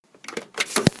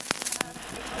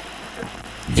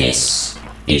This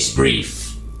is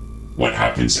brief. What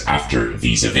happens after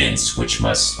these events, which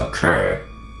must occur,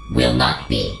 will not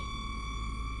be.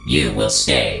 You will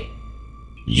stay.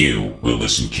 You will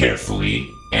listen carefully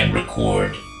and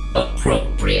record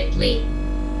appropriately.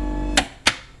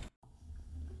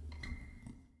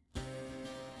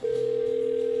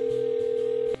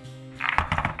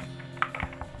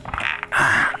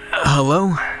 Hello?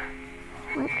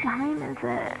 What time is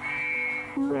it?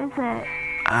 Who is it?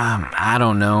 I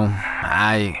don't know.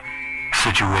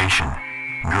 Situation.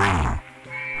 Green.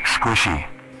 Squishy.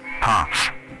 Pops.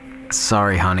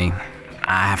 Sorry, honey.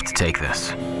 I have to take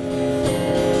this.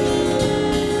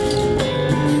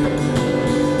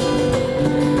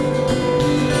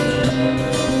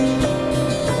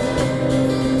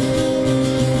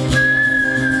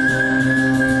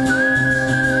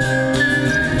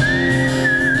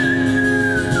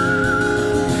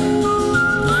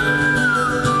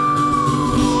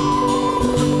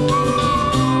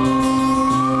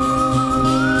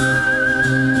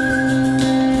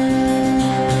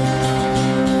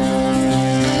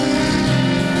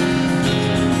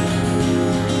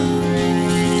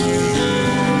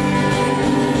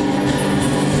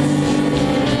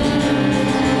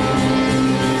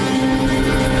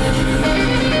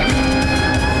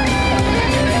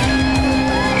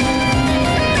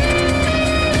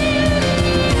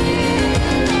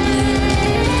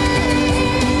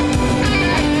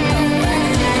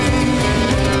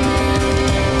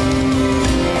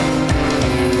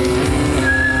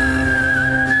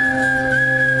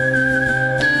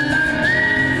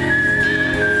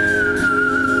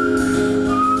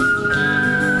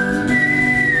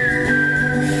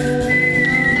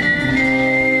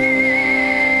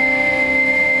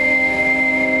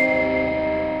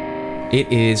 It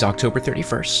is October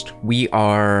 31st. We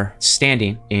are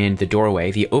standing in the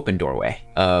doorway, the open doorway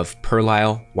of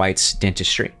Perlisle White's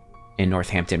Dentistry in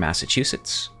Northampton,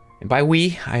 Massachusetts. And by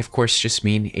we, I of course just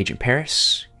mean Agent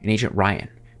Paris and Agent Ryan,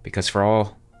 because for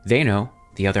all they know,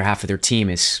 the other half of their team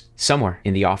is somewhere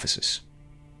in the offices.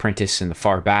 Prentice in the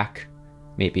far back,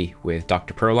 maybe with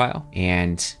Dr. Perlisle,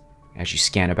 and as you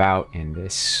scan about in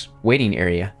this waiting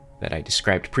area that I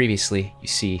described previously, you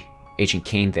see Agent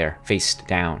Kane there, face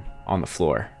down on the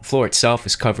floor. The floor itself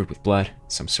is covered with blood,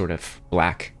 some sort of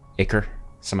black ichor.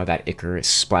 Some of that ichor is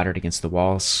splattered against the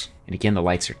walls. And again, the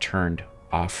lights are turned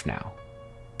off now.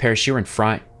 Paris, you're in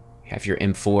front. You have your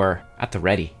M4 at the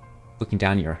ready, looking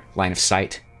down your line of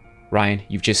sight. Ryan,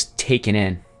 you've just taken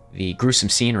in the gruesome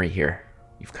scenery here.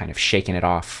 You've kind of shaken it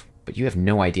off, but you have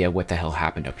no idea what the hell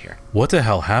happened up here. What the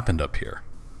hell happened up here?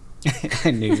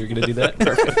 I knew you were going to do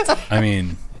that. I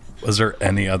mean, was there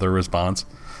any other response?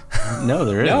 No,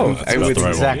 there isn't. No, That's I would- the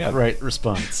exact yeah. right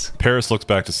response. Paris looks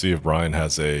back to see if Brian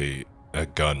has a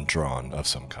gun drawn of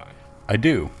some kind. I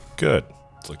do. Good.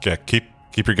 It's like, yeah, keep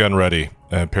your gun ready.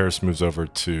 And Paris moves over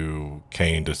to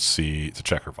Kane to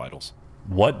check her vitals.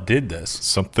 What did this?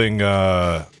 Something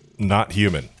not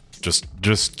human.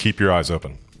 Just keep your eyes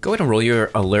open. Go ahead and roll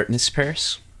your alertness,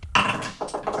 Paris.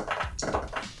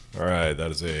 All right,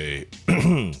 that is a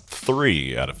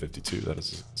 3 out of 52. That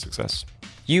is a success.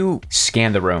 You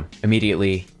scan the room,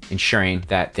 immediately ensuring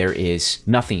that there is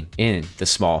nothing in the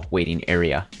small waiting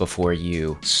area before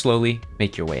you slowly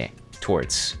make your way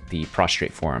towards the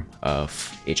prostrate form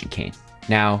of Agent Kane.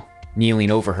 Now,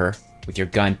 kneeling over her with your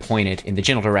gun pointed in the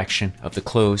general direction of the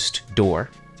closed door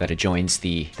that adjoins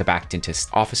the back dentist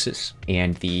offices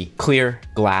and the clear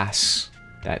glass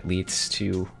that leads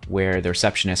to where the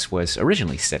receptionist was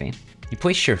originally sitting. You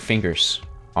place your fingers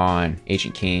on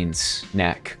Agent Kane's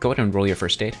neck. Go ahead and roll your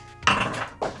first aid.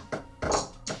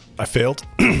 I failed.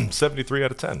 73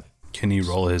 out of 10. Can you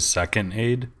roll his second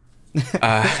aid?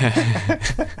 I've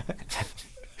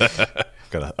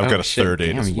got a shit. third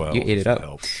aid Damn, as well. You ate it if up. that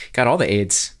helps. Got all the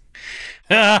aids.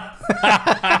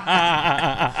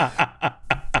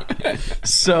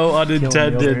 So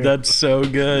unintended. That's so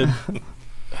good.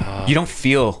 You don't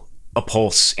feel a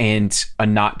pulse, and a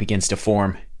knot begins to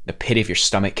form in the pit of your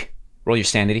stomach. Roll your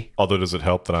sanity. Although, does it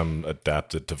help that I'm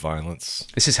adapted to violence?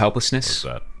 This is What's helplessness.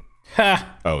 that?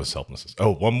 Oh, it's helplessness.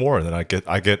 Oh, one more, and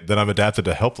then then I'm adapted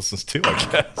to helplessness too, I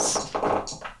guess.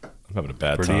 I'm having a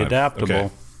bad Pretty time. adaptable. Okay.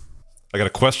 I got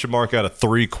a question mark out of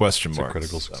 3 question marks.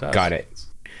 Critical success. Got it.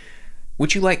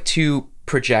 Would you like to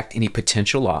project any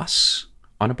potential loss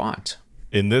on a bond?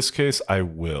 In this case, I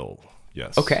will.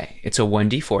 Yes. Okay, it's a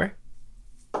 1d4.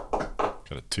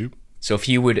 Got a 2. So if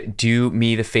you would do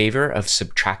me the favor of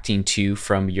subtracting 2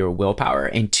 from your willpower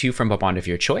and 2 from a bond of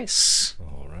your choice.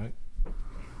 All right.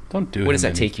 Don't do. What does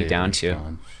him that any take you down favors, to?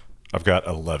 John. I've got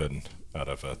 11 out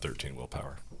of 13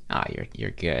 willpower.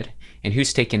 You're good. And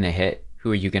who's taking the hit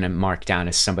Who are you going to mark down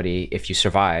as somebody, if you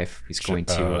survive, who's going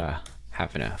to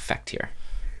have an effect here?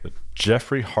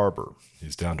 Jeffrey Harbor.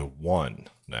 He's down to 1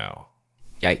 now.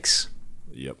 Yikes.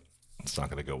 Yep. It's not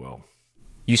going to go well.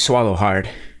 You swallow hard,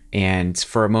 and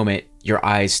for a moment, your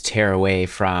eyes tear away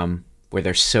from where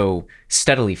they're so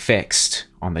steadily fixed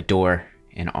on the door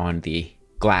and on the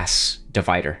glass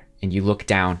divider. And you look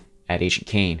down at Agent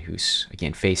Kane, who's,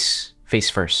 again, face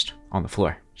first on the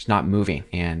floor. She's not moving,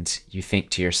 and you think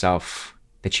to yourself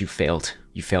that you failed.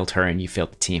 You failed her, and you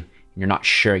failed the team. You're not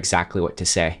sure exactly what to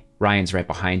say. Ryan's right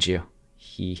behind you.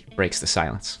 He breaks the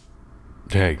silence.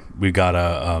 Hey, we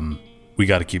gotta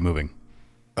keep moving.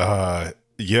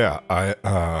 Yeah,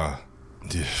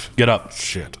 Get up.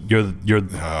 Shit. You're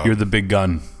the big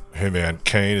gun. Hey man,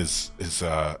 Kane is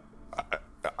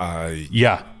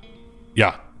Yeah.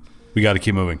 We gotta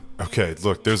keep moving. okay.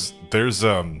 Look, there's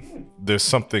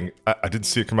something. I didn't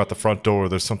see it come out the front door.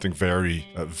 There's something very,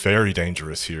 very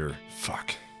dangerous here.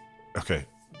 Fuck. Okay.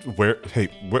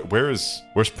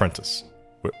 Where's Prentice?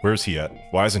 Where is he at?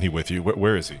 Why isn't he with you?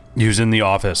 Where is he? He was in the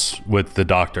office with the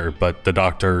doctor, but the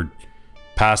doctor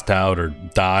passed out or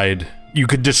died. You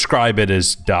could describe it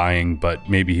as dying, but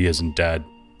maybe he isn't dead.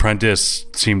 Prentice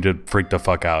seemed to freak the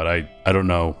fuck out. I don't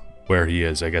know where he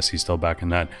is. I guess he's still back in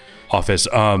that office.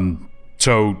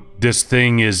 So this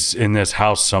thing is in this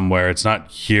house somewhere. It's not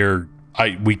here.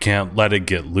 We can't let it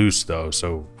get loose though.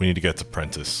 So We need to get to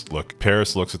Prentice. Look,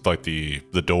 Paris looks at like the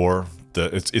door.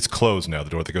 It's closed now. The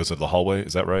door that goes into the hallway.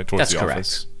 Is that right? Towards That's the correct.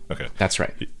 office. Okay. That's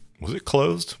right. Was it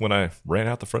closed when I ran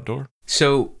out the front door?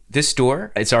 So this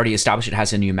door, it's already established it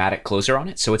has a pneumatic closer on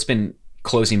it, so it's been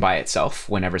closing by itself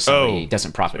whenever somebody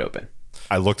doesn't prop it open.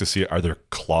 I look to see, are there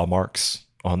claw marks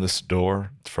on this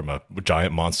door from a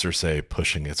giant monster, say,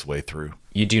 pushing its way through?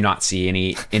 You do not see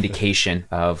any indication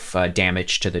of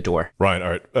damage to the door. Ryan, all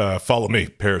right, follow me.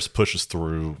 Paris pushes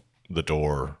through the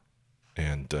door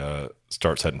and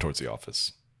starts heading towards the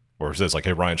office. Or says like,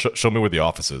 hey, Ryan, show me where the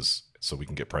office is so we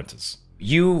can get Prentice.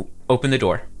 You open the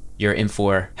door. Your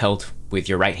M4 held with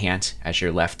your right hand as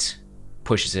your left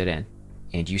pushes it in.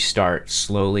 And you start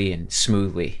slowly and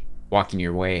smoothly walking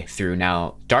your way through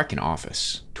now darkened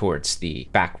office towards the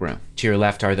back room. To your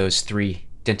left are those 3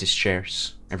 dentist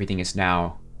chairs. Everything is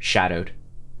now shadowed,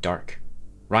 dark.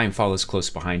 Ryan follows close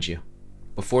behind you.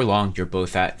 Before long, you're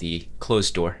both at the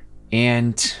closed door.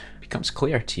 And it becomes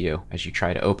clear to you as you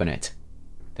try to open it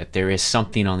that there is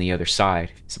something on the other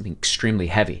side, something extremely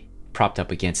heavy, propped up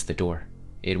against the door.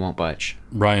 It won't budge.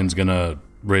 Ryan's gonna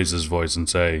raise his voice and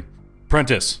say,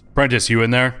 Prentice, you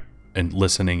in there? And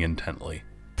listening intently.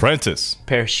 Prentice.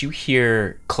 Paris, you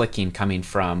hear clicking coming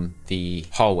from the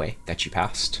hallway that you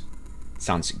passed.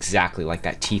 Sounds exactly like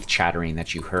that teeth chattering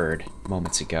that you heard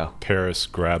moments ago. Paris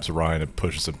grabs Ryan and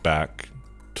pushes him back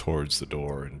towards the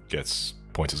door and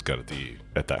points his gun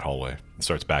at that hallway and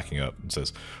starts backing up and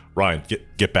says, Ryan,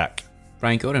 get back.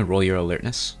 Ryan, go ahead and roll your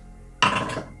alertness.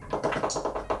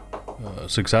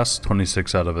 Success,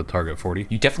 26 out of a target 40.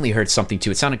 You definitely heard something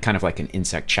too. It sounded kind of like an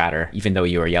insect chatter, even though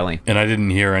you were yelling. And I didn't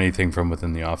hear anything from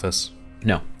within the office.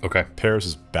 No. Okay. Paris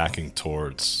is backing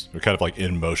towards, we're kind of like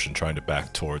in motion trying to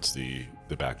back towards the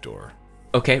back door.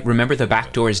 Okay, remember the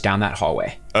back door is down that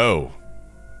hallway. Oh,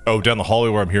 down the hallway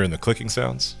where I'm hearing the clicking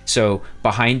sounds? So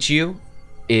behind you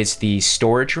is the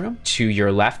storage room. To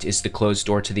your left is the closed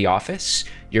door to the office.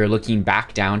 You're looking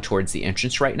back down towards the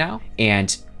entrance right now.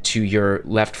 And to your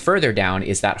left further down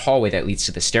is that hallway that leads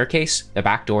to the staircase, the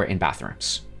back door, and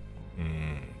bathrooms.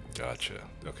 Gotcha.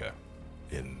 Okay.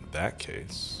 In that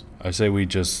case, I say we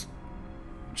just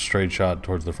straight shot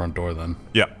towards the front door then.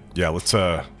 yeah.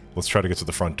 Let's try to get to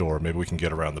the front door. Maybe we can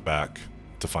get around the back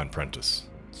to find Prentice.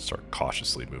 Start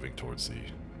cautiously moving towards the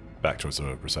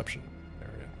reception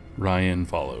area. Ryan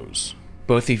follows.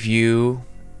 Both of you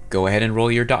go ahead and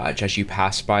roll your dodge as you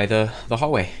pass by the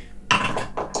hallway.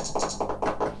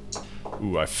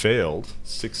 Ooh, I failed.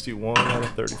 61 out of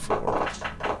 34.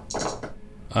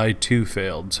 I too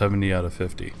failed, 70 out of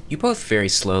 50. You both very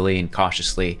slowly and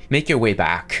cautiously make your way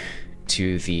back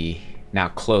to the now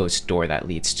closed door that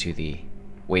leads to the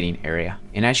waiting area.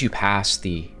 And as you pass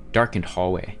the darkened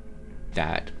hallway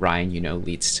that Ryan,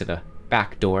 leads to the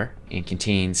back door and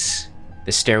contains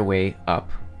the stairway up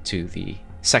to the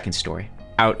second story,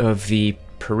 out of the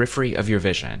periphery of your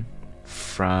vision,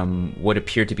 from what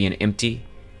appeared to be an empty,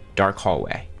 dark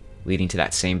hallway leading to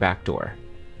that same back door,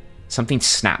 something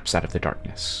snaps out of the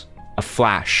darkness. A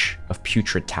flash of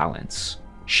putrid talons,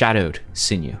 shadowed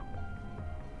sinew.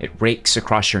 It rakes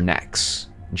across your necks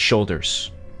and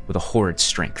shoulders with a horrid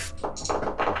strength.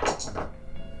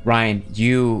 Ryan,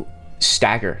 you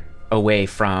stagger away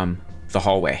from the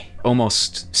hallway,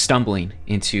 almost stumbling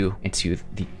into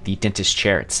the dentist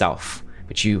chair itself.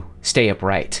 But you stay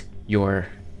upright. Your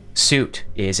suit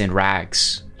is in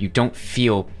rags. You don't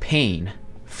feel pain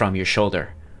from your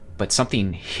shoulder, but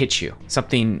something hits you,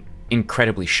 something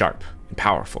incredibly sharp and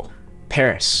powerful.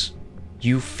 Paris,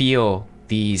 you feel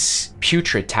these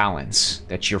putrid talons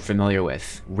that you're familiar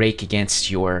with rake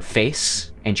against your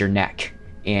face and your neck,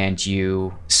 and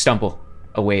you stumble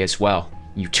away as well.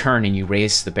 You turn and you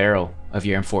raise the barrel of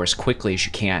your M4 as quickly as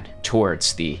you can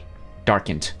towards the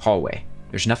darkened hallway.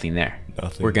 There's nothing there.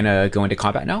 Nothing. We're gonna go into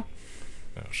combat now.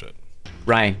 Oh shit.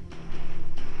 Ryan,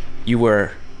 you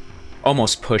were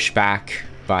almost pushed back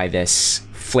by this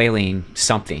flailing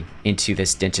something into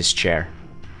this dentist chair.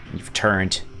 You've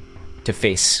turned to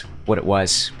face what it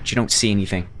was, but you don't see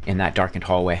anything in that darkened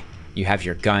hallway. You have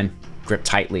your gun gripped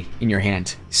tightly in your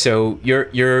hand. So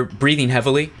you're breathing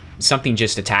heavily. Something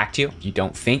just attacked you. You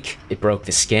don't think it broke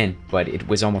the skin, but it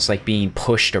was almost like being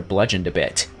pushed or bludgeoned a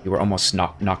bit. You were almost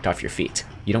knocked off your feet.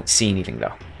 You don't see anything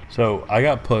though. So I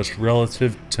got pushed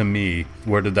relative to me.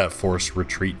 Where did that force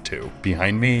retreat to?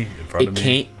 Behind me? In front of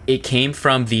me? It came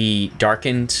from the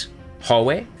darkened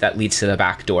hallway that leads to the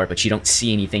back door, but you don't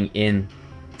see anything in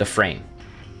the frame,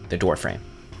 the door frame.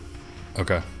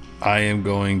 Okay. I am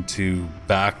going to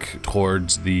back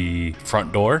towards the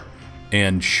front door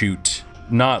and shoot,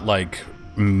 not like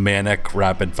manic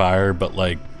rapid fire, but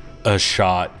like a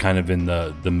shot kind of in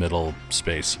the middle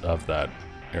space of that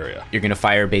area. You're gonna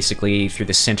fire basically through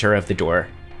the center of the door,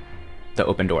 the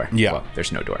open door. Yeah. Well,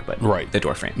 there's no door, but Right. the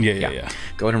door frame. Yeah.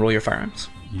 Go ahead and roll your firearms.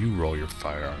 You roll your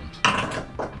firearms.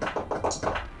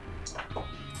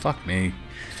 Fuck me.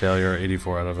 Failure,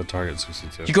 84 out of a target,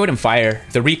 62. You go ahead and fire.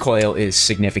 The recoil is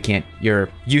significant. You're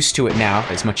used to it now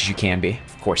as much as you can be.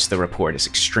 Of course, the report is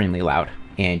extremely loud,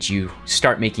 and you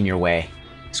start making your way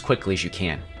as quickly as you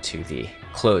can to the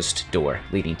closed door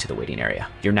leading to the waiting area.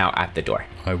 You're now at the door.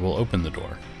 I will open the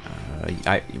door.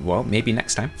 Well, maybe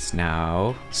next time. It's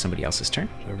now somebody else's turn.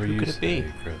 Whatever Who you could it say, be?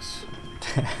 Chris.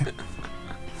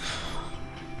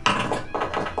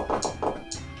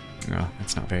 Oh,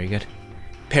 that's not very good.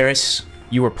 Paris,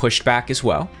 you were pushed back as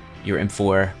well. Your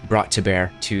M4 brought to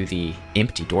bear to the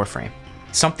empty doorframe.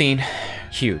 Something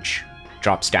huge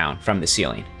drops down from the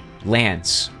ceiling,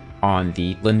 lands on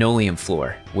the linoleum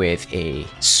floor with a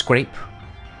scrape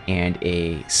and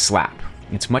a slap.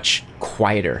 It's much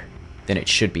quieter than it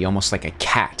should be, almost like a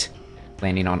cat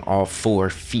landing on all 4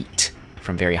 feet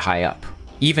from very high up.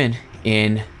 Even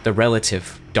in the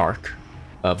relative dark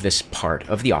of this part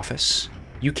of the office,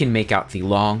 you can make out the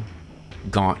long,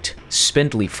 gaunt,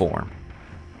 spindly form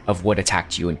of what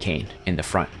attacked you and Kane in the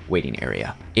front waiting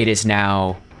area. It is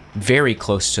now very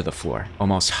close to the floor,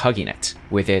 almost hugging it,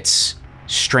 with its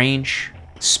strange,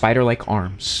 spider-like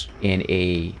arms in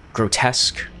a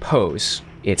grotesque pose,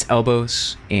 its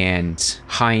elbows and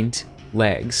hind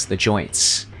legs, the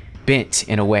joints, bent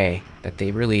in a way that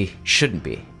they really shouldn't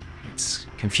be. It's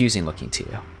confusing looking to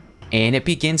you. And it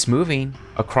begins moving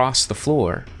across the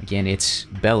floor, again, its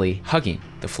belly hugging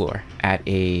the floor at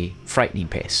a frightening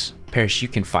pace. Paris, you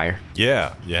can fire.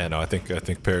 Yeah. No, I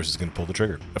think Paris is gonna pull the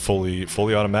trigger. A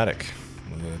fully automatic.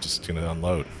 Just gonna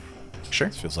unload. Sure.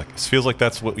 It feels like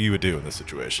that's what you would do in this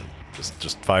situation.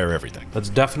 Just fire everything. That's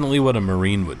definitely what a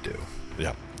Marine would do.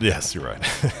 Yeah. Yes, you're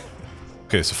right.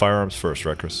 Okay, so firearms first,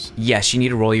 right, Chris? Yes, you need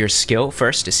to roll your skill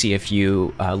first to see if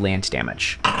you land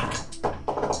damage.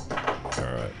 All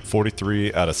right.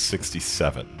 43 out of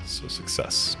 67, so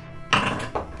success.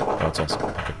 Oh, it's awesome.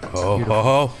 Okay.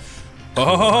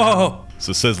 Oh.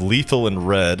 So it says lethal in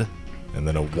red, and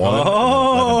then a 1 and then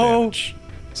 11 damage.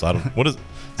 So I don't. What is?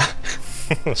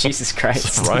 Jesus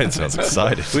Christ. Ryan sounds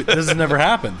excited. This has never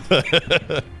happened.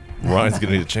 Ryan's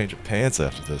gonna need to change your pants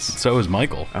after this. So is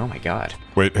Michael. Oh my God.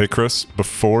 Wait, hey Chris,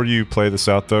 before you play this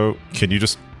out though, can you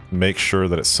just make sure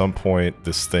that at some point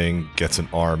this thing gets an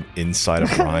arm inside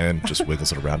of Ryan, just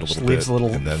wiggles it around a little bit, leaves a little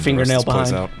and then fingernail the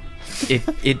rest of this behind. plays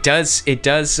out? It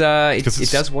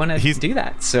does want to do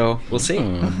that, so we'll see.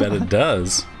 I bet it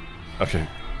does. Okay.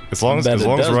 As long as Bet it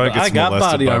Ryan does, gets I got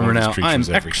molested body by armor one of now. these creatures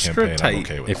I'm every extra campaign, I'm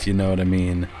tight, okay with if that. you know what I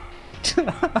mean.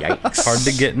 Yikes. Hard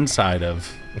to get inside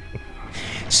of.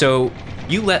 So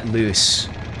you let loose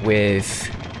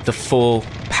with the full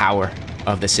power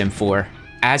of the M4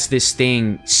 as this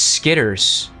thing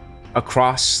skitters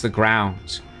across the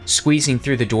ground, squeezing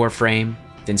through the door frame,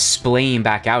 then splaying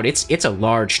back out. It's a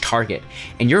large target,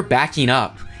 and you're backing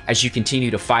up as you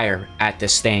continue to fire at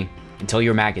this thing until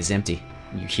your mag is empty.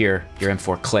 You hear your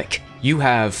M4 click. You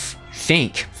have,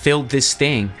 filled this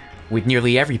thing with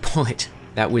nearly every bullet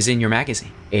that was in your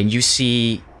magazine, and you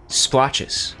see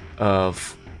splotches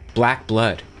of black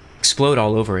blood explode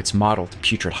all over its mottled,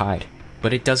 putrid hide.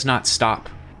 But it does not stop.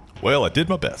 Well, I did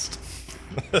my best.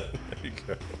 There you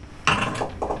go.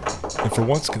 And for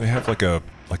once, can they have like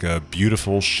a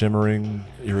beautiful, shimmering,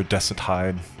 iridescent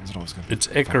hide? Is it always gonna be It's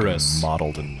Icarus. fucking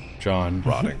mottled and John.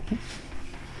 rotting?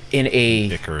 In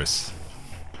a Icarus.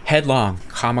 headlong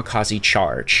kamikaze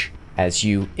charge, as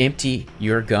you empty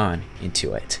your gun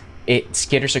into it, it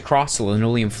skitters across the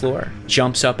linoleum floor,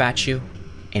 jumps up at you,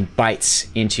 and bites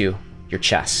into your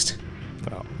chest.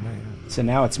 Oh man. So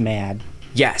now it's mad.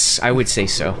 Yes, I would say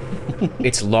so.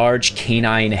 Its large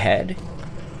canine head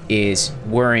is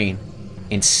whirring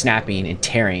and snapping and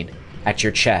tearing at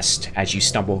your chest as you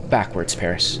stumble backwards,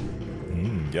 Paris.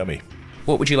 Yummy.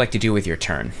 What would you like to do with your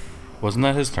turn? Wasn't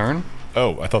that his turn?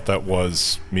 Oh, I thought that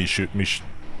was me shoot. Yeah,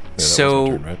 that was So my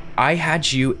turn, right? I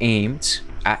had you aimed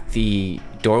at the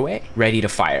doorway, ready to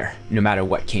fire, no matter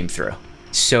what came through.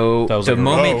 So That was the like a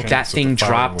moment okay. that So thing the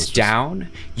firing dropped was just- down,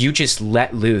 you just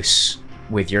let loose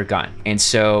with your gun, and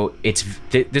so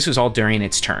this was all during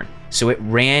its turn. So it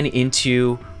ran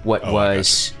into what I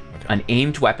was gotcha. Okay. an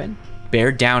aimed weapon,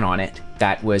 bared down on it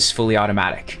that was fully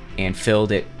automatic, and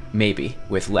filled it maybe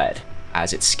with lead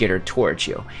as it skittered towards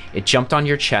you. It jumped on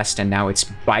your chest, and now it's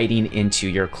biting into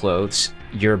your clothes.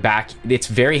 Your back, it's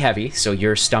very heavy, so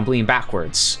you're stumbling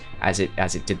backwards as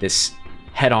it did this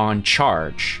head-on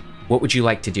charge. What would you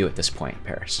like to do at this point,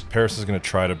 Paris? Paris is gonna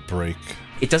try to break.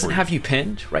 It doesn't free. have you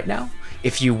pinned right now.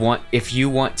 If you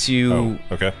want to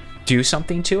Oh, okay. do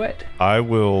something to it, I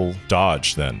will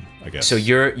dodge then, I guess. so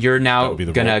you're That now would be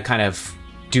the gonna roll. kind of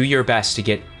do your best to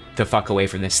get the fuck away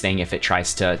from this thing if it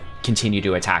tries to continue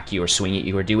to attack you or swing at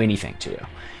you or do anything to you.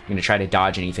 You're gonna try to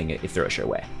dodge anything it throws your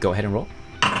way. Go ahead and roll.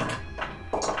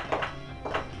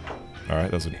 All right,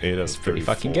 that's an 8 out of 34. pretty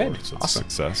fucking good. So it's Awesome. a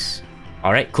success.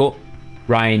 All right, cool.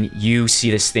 Ryan, you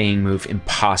see this thing move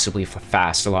impossibly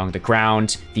fast along the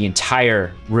ground. The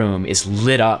entire room is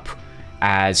lit up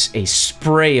as a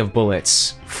spray of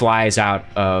bullets flies out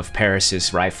of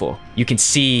Paris's rifle. You can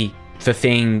see the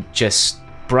thing just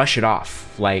brush it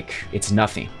off like it's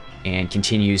nothing and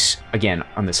continues again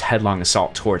on this headlong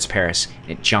assault towards Paris.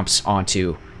 It jumps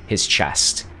onto his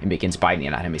chest and begins biting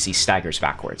at him as he staggers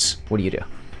backwards. What do you do?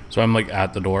 So I'm like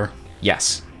at the door,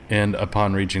 Yes. and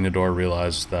upon reaching the door,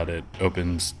 realize that it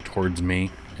opens towards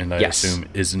me, and I Yes. assume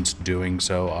isn't doing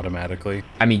so automatically.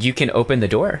 I mean, you can open the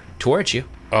door towards you.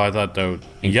 Oh, I thought that would...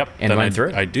 Yep. and then run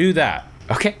through? I do that.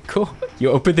 Okay, cool.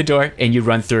 You open the door and you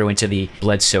run through into the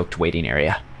blood-soaked waiting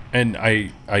area. And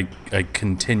I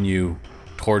continue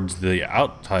towards the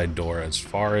outside door as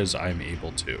far as I'm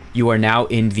able to. You are now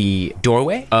in the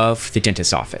doorway of the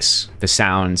dentist's office. The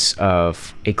sounds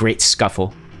of a great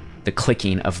scuffle, the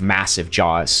clicking of massive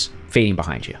jaws fading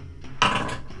behind you.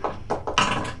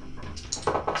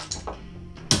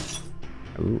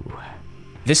 Ooh.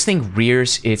 This thing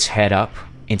rears its head up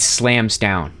and slams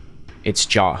down its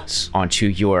jaws onto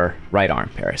your right arm,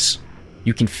 Paris.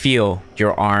 You can feel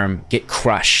your arm get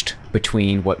crushed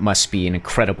between what must be an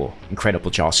incredible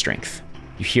jaw strength.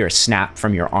 You hear a snap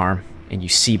from your arm and you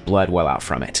see blood well out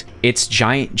from it. Its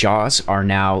giant jaws are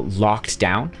now locked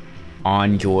down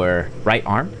on your right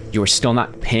arm. You are still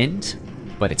not pinned,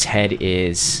 but its head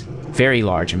is very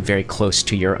large and very close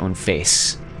to your own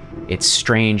face. Its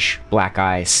strange black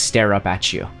eyes stare up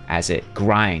at you as it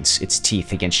grinds its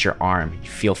teeth against your arm. You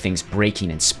feel things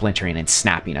breaking and splintering and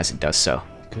snapping as it does so.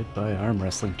 Goodbye, arm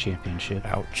wrestling championship.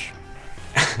 Ouch.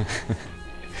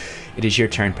 It is your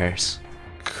turn, Paris.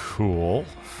 Cool.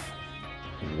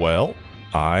 Well,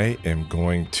 I am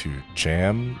going to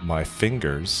jam my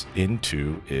fingers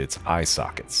into its eye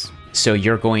sockets So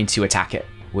you're going to attack it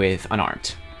with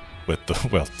unarmed. with the,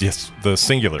 well, yes, the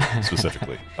singular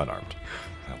specifically, unarmed.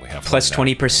 I only have Plus one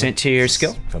now. 20% to your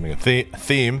skill. Coming a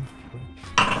theme.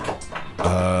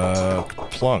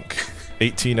 Plunk.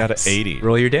 18 out of 80.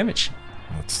 Roll your damage.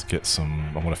 Let's get some.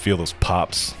 I want to feel those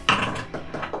pops.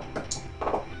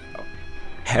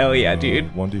 Hell yeah,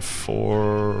 dude.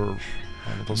 1d4.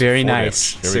 Those are Very 4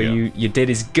 nice. damage. There So we go. you did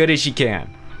as good as you can.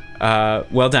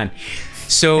 Well done.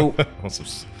 So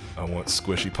I want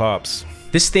squishy pops.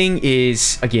 this thing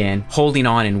is, again, holding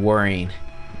on and worrying,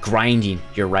 grinding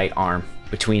your right arm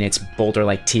between its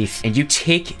boulder-like teeth. And you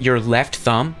take your left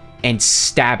thumb and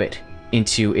stab it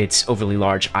into its overly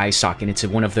large eye socket. It's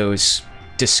one of those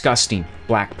disgusting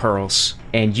black pearls.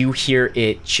 And you hear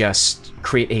it just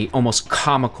create a almost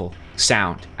comical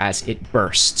sound as it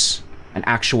bursts. An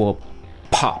actual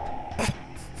pop.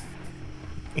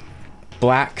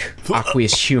 Black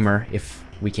aqueous humor, if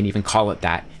we can even call it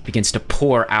that, begins to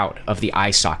pour out of the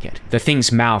eye socket. The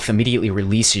thing's mouth immediately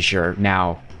releases your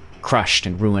now crushed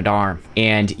and ruined arm,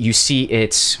 and you see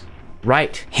its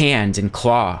right hand and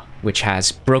claw which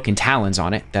has broken talons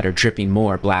on it that are dripping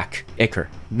more black ichor.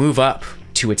 Move up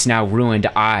to its now ruined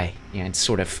eye and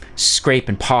sort of scrape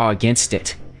and paw against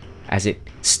it as it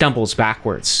stumbles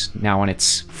backwards, now on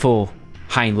its full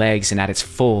hind legs and at its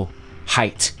full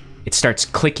height. It starts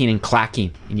clicking and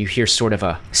clacking, and you hear sort of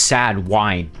a sad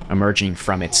whine emerging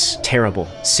from its terrible,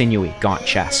 sinewy, gaunt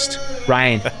chest.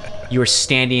 Ryan, you are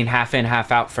standing half in,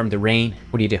 half out from the rain.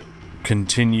 What do you do?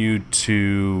 Continue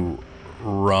to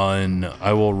run.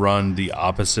 I will run the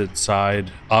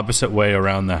opposite way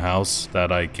around the house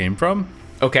that I came from.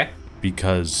 Okay.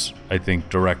 Because I think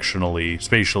directionally,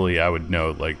 spatially, I would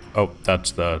know, like, oh, that's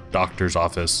the doctor's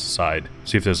office side.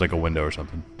 See if there's like a window or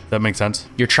something. That makes sense?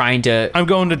 You're trying to... I'm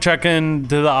going to check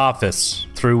into the office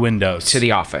through windows. To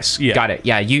the office. Yeah. Got it.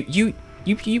 Yeah, you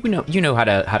know how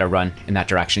to run in that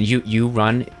direction. You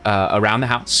run around the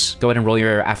house. Go ahead and roll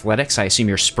your athletics. I assume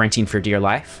you're sprinting for dear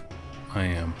life. I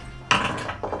am.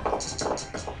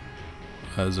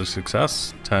 As a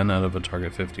success, 10 out of a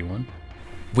target 51.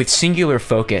 With singular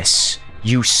focus,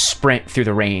 you sprint through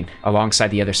the rain alongside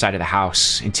the other side of the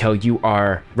house until you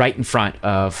are right in front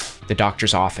of the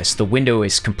doctor's office. The window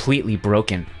is completely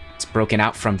broken. It's broken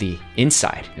out from the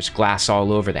inside. There's glass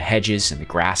all over the hedges and the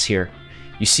grass here.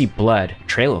 You see blood,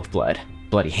 trail of blood,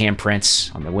 bloody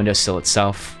handprints on the windowsill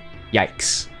itself.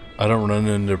 Yikes. I don't run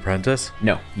into Prentice?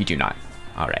 No, you do not.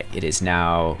 All right, it is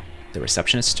now the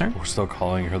receptionist's turn. We're still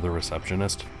calling her the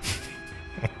receptionist.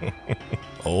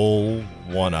 Oh,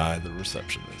 one eye, the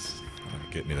receptionist.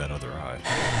 Get me that other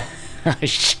eye.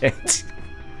 Shit.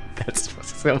 That's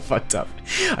so fucked up.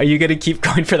 Are you gonna keep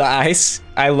going for the eyes?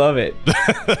 I love it.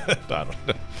 I don't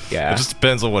know. Yeah. It just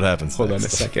depends on what happens. Hold on a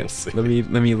next. second. We'll see.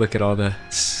 Let me look at all the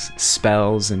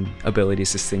spells and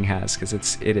abilities this thing has, because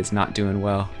it is not doing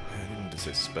well. I didn't need to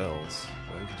say spells.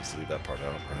 Well, you can just leave that part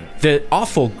out, right? The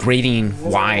awful grating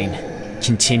whine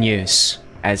continues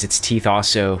as its teeth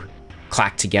also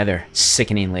clack together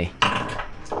sickeningly.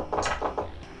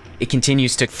 It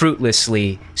continues to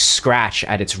fruitlessly scratch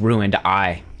at its ruined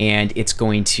eye, and it's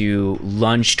going to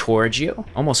lunge towards you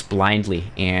almost blindly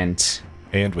and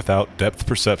without depth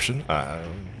perception,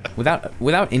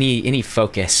 without any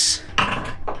focus.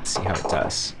 Let's see how it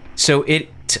does. So it,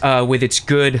 with its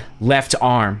good left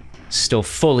arm still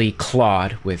fully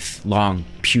clawed with long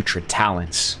putrid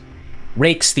talons,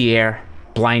 rakes the air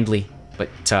blindly, but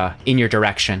in your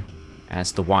direction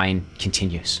as the whine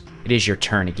continues. It is your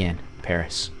turn again,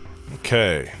 Paris.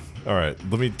 Okay. All right.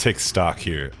 Let me take stock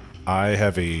here. I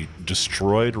have a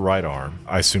destroyed right arm.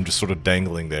 I assume just sort of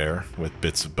dangling there with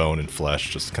bits of bone and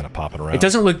flesh just kind of popping around. It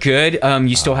doesn't look good.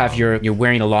 You still have you're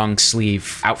wearing a long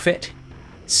sleeve outfit.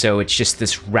 So it's just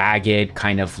this ragged,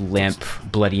 kind of limp,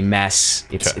 bloody mess.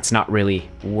 It's not really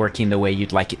working the way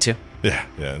you'd like it to. Yeah.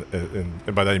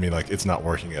 And by that you mean like it's not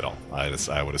working at all.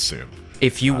 I would assume.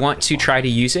 If you want to try to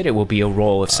use it, it will be a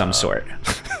roll of some sort.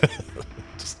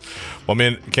 Well, I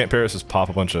mean, can't Paris just pop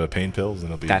a bunch of pain pills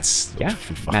and it'll be... That's, it'll yeah,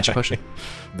 be fine. magic potion.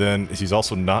 Then he's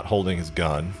also not holding his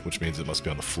gun, which means it must be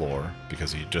on the floor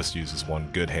because he just uses one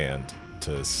good hand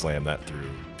to slam that through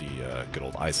the good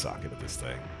old eye socket of this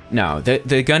thing. No,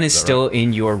 the gun is still right?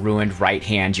 in your ruined right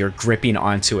hand. You're gripping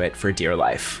onto it for dear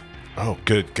life. Oh,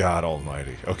 good God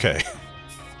almighty. Okay.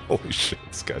 Holy shit,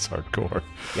 this guy's hardcore.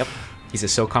 Yep, he's a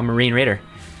SOCOM Marine Raider.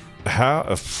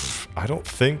 I don't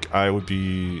think I would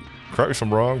be... Correct me if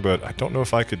I'm wrong, but I don't know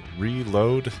if I could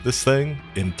reload this thing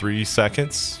in 3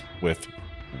 seconds with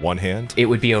one hand. It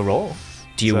would be a roll.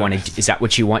 Do you want to? Is that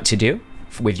what you want to do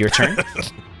with your turn?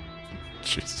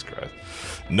 Jesus Christ.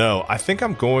 No, I think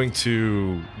I'm going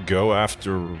to go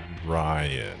after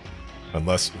Ryan.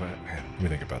 Unless, man, let me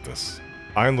think about this.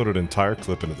 I unloaded an entire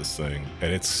clip into this thing,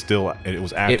 and it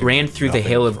was acting. It ran like through the nothing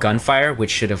hail was of wrong. gunfire,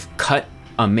 which should have cut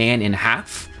a man in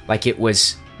half, like it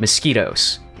was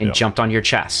mosquitoes, and Yep. jumped on your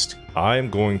chest. I am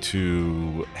going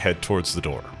to head towards the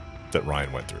door that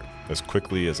Ryan went through as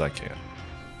quickly as I can.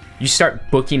 You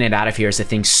start booking it out of here as the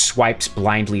thing swipes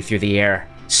blindly through the air,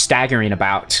 staggering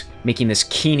about, making this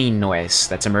keening noise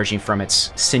that's emerging from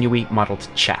its sinewy, mottled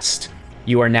chest.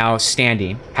 You are now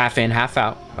standing, half in, half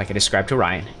out, like I described to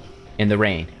Ryan, in the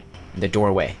rain, in the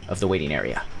doorway of the waiting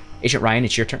area. Agent Ryan,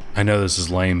 it's your turn. I know this is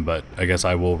lame, but I guess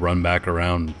I will run back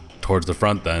around towards the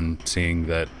front then, seeing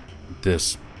that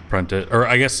this Prentice, or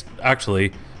I guess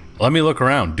actually, let me look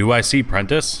around. Do I see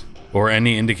Prentice or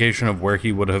any indication of where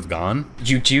he would have gone?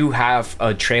 You do have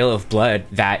a trail of blood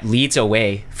that leads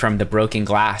away from the broken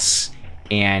glass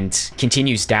and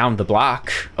continues down the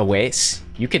block a ways.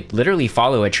 You could literally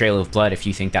follow a trail of blood if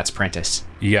you think that's Prentice.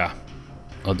 Yeah,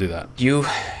 I'll do that. You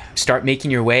start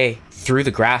making your way through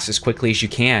the grass as quickly as you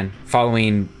can,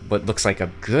 following what looks like a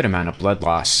good amount of blood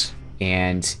loss.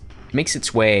 And makes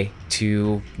its way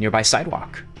to nearby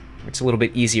sidewalk. It's a little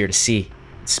bit easier to see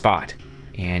and spot.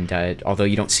 And although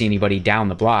you don't see anybody down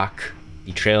the block,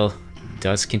 the trail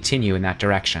does continue in that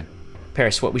direction.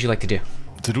 Paris, what would you like to do?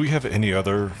 Did we have any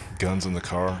other guns in the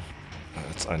car?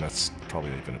 That's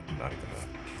probably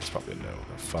it's probably a no.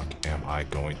 The fuck am I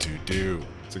going to do?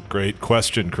 It's a great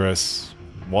question, Chris.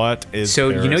 What is So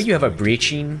Paris you know you have a going to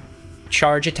breaching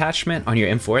charge attachment on your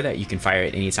M4 that you can fire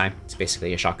at any time. It's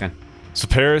basically a shotgun. So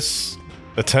Paris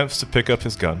attempts to pick up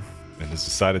his gun and has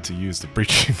decided to use the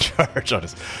breaching charge on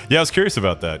us. Yeah, I was curious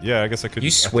about that. Yeah, I guess I could.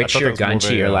 You switch your gun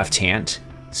to your left hand,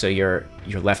 so your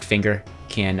left finger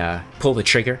can pull the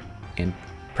trigger and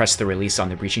press the release on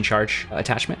the breaching charge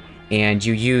attachment. And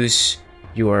you use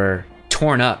your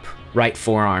torn up right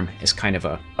forearm as kind of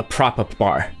a prop-up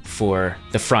bar for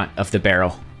the front of the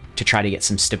barrel to try to get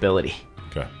some stability.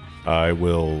 Okay. I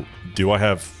will. Do I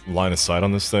have line of sight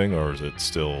on this thing, or is it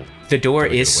still? The door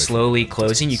gotta get is away from slowly the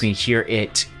closing. You distance? can hear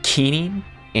it keening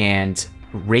and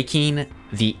raking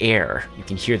the air. You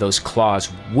can hear those claws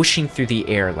whooshing through the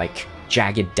air like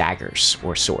jagged daggers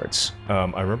or swords.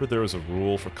 I remember there was a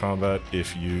rule for combat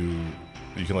if you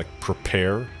can like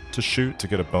prepare to shoot to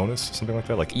get a bonus, something like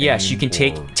that. Like Yes, aim you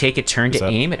can or- take a turn to Is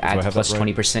that- aim. It do I adds have plus that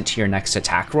right? 20% to your next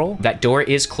attack roll. That door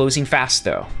is closing fast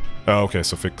though. Oh, okay.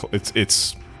 So if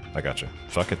it's. I gotcha.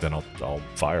 Fuck it, then I'll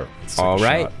fire. Let's take All a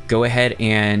right, shot. go ahead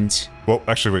and Well,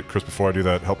 actually, wait, Chris. Before I do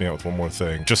that, help me out with one more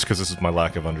thing. Just because this is my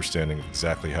lack of understanding of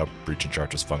exactly how breaching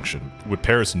charges function. Would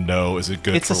Paris know? Is it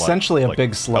good? It's for essentially a like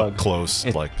big slug. Up close,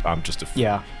 like I'm just a.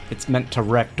 Yeah, it's meant to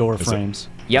wreck door Is it- frames.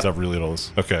 Yep. Is that really what it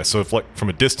is? Okay, so if like from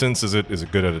a distance, is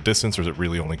it good at a distance, or is it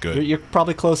really only good? You're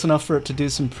probably close enough for it to do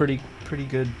some pretty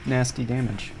good nasty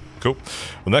damage. Cool. Well,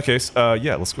 in that case,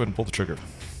 yeah, let's go ahead and pull the trigger.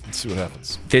 Let's see what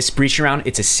happens. this breaching round,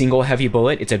 it's a single heavy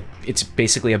bullet. It's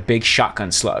basically a big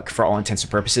shotgun slug for all intents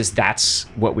and purposes. That's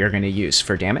what we're going to use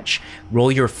for damage.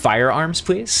 Roll your firearms,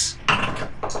 please.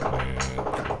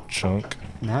 Chunk.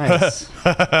 Nice.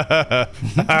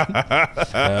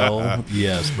 Hell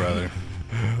yes, brother.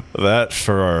 That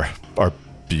for our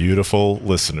beautiful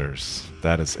listeners.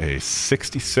 That is a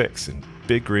 66 in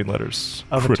big green letters.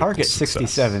 Of a Critical target success.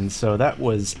 67, so that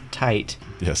was tight.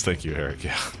 Yes, thank you, Eric.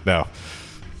 Yeah. Now,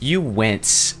 You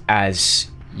wince as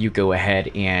you go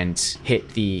ahead and hit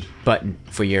the button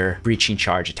for your breaching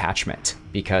charge attachment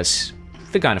because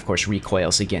the gun, of course,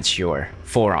 recoils against your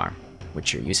forearm,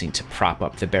 which you're using to prop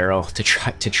up the barrel to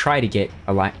try to get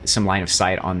some line of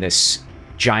sight on this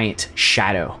giant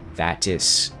shadow that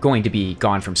is going to be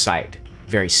gone from sight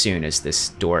very soon as this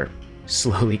door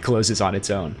slowly closes on its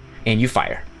own. And you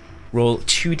fire. Roll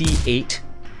 2d8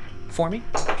 for me.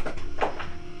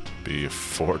 be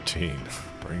 14.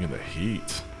 Bringing the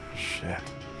heat. Shit.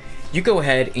 You go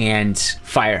ahead and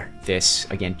fire this,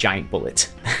 again, giant bullet,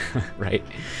 right?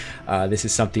 This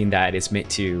is something that is meant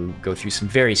to go through some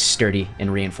very sturdy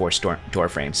and reinforced door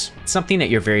frames. It's something that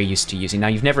you're very used to using. Now,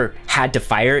 you've never had to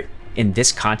fire it in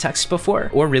this context before,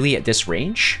 or really at this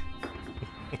range.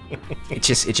 It's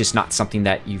just not something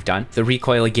that you've done. The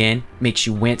recoil, again, makes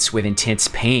you wince with intense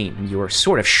pain. You are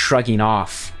sort of shrugging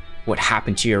off what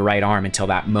happened to your right arm until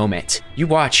that moment. You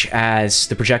watch as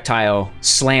the projectile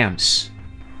slams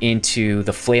into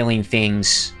the flailing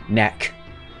thing's neck,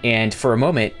 and for a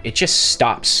moment it just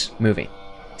stops moving,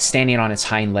 standing on its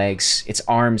hind legs, its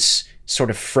arms sort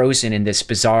of frozen in this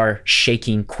bizarre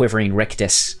shaking, quivering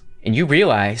rictus. And you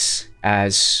realize,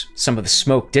 as some of the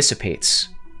smoke dissipates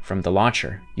from the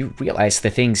launcher, you realize the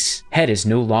thing's head is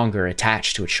no longer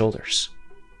attached to its shoulders.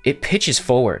 It pitches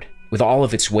forward with all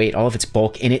of its weight, all of its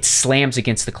bulk, and it slams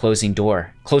against the closing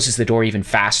door, closes the door even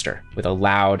faster with a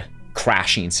loud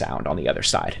crashing sound on the other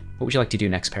side. What would you like to do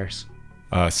next, Paris?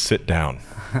 Sit down.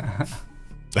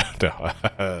 No.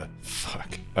 Fuck.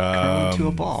 Curl into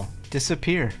a ball.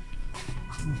 Disappear.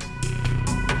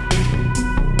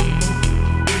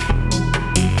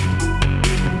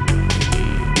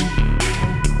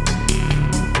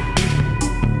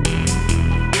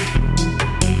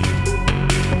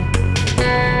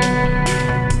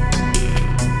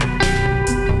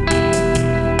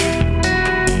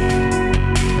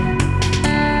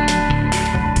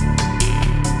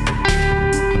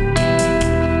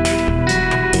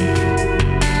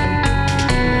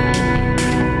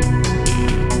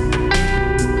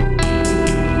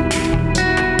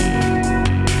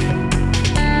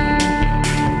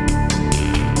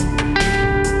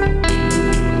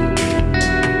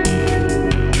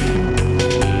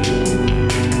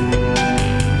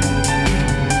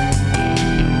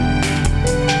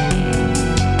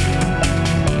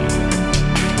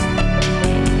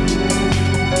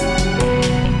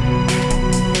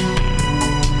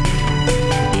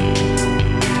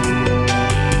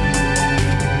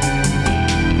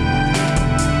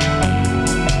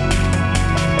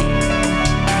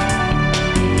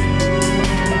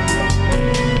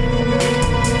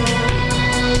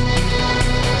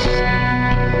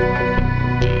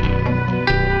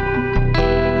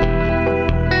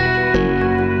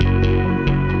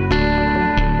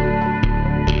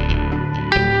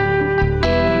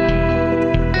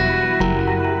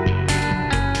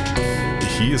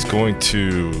 going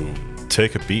to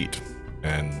take a beat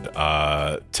and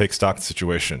take stock of the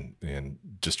situation and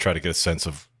just try to get a sense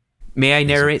of. May I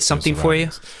narrate something for you?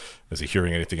 Is he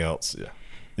hearing anything else? Yeah.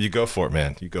 You go for it,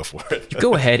 man. You go for it. You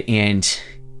go ahead and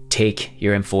take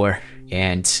your M4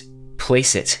 and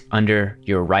place it under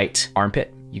your right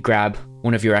armpit. You grab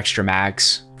one of your extra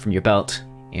mags from your belt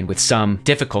and with some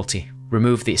difficulty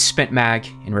remove the spent mag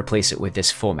and replace it with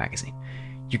this full magazine.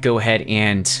 You go ahead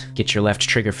and get your left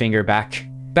trigger finger back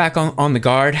on the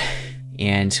guard,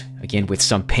 and again with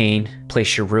some pain,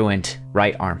 place your ruined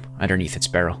right arm underneath its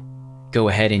barrel. Go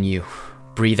ahead and you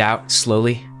breathe out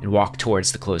slowly and walk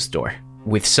towards the closed door.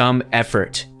 With some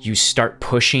effort, you start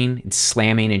pushing and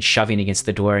slamming and shoving against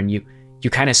the door, and you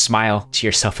kind of smile to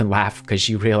yourself and laugh because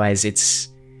you realize it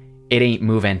ain't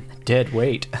moving. Dead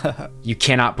weight. You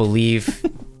cannot believe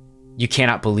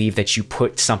that you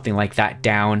put something like that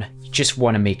down. You just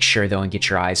want to make sure though and get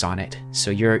your eyes on it.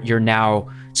 So you're now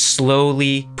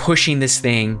slowly pushing this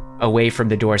thing away from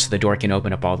the door so the door can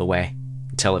open up all the way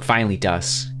until it finally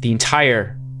does. The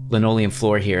entire linoleum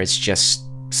floor here is just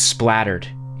splattered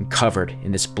and covered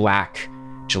in this black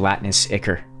gelatinous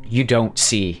ichor. You don't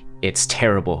see its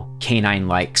terrible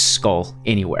canine-like skull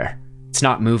anywhere. It's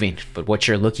not moving, but what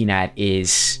you're looking at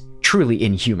is truly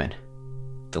inhuman.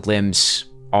 The limbs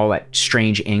all at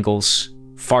strange angles,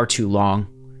 far too long,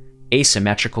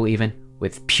 asymmetrical even,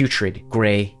 with putrid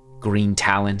gray-green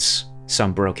talons,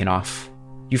 some broken off.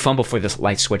 You fumble for the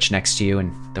light switch next to you,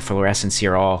 and the fluorescents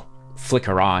here all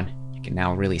flicker on. You can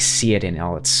now really see it in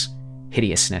all its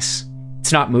hideousness.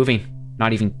 It's not moving,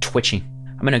 not even twitching.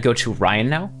 I'm gonna go to Ryan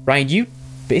now. Ryan, you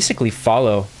basically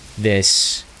follow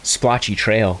this splotchy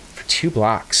trail for 2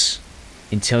 blocks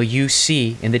until you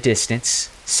see in the distance,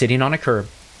 sitting on a curb,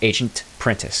 Agent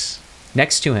Prentice.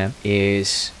 Next to him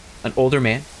is an older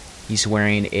man. He's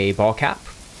wearing a ball cap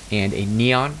and a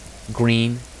neon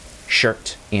green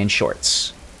shirt and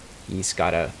shorts. He's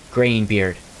got a graying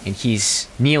beard, and he's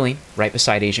kneeling right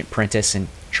beside Agent Prentice and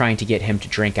trying to get him to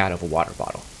drink out of a water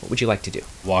bottle. What would you like to do?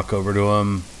 Walk over to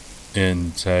him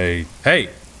and say, "Hey,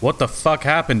 what the fuck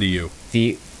happened to you?"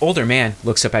 The older man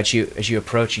looks up at you as you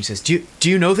approach and says, Do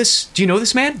you know this? Do you know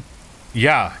this man?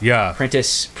 Yeah.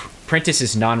 Prentice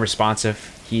is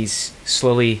non-responsive. He's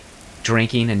slowly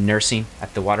drinking and nursing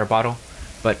at the water bottle,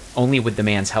 but only with the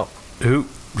man's help. Who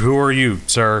are you,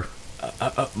 sir?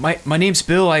 My name's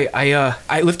Bill.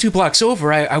 I live 2 blocks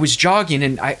over. I was jogging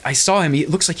and I saw him. It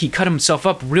looks like he cut himself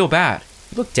up real bad.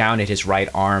 You look down at his right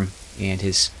arm and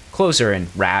his clothes are in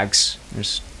rags.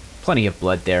 There's plenty of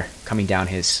blood there coming down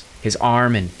his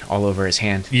arm and all over his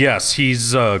hand. Yes,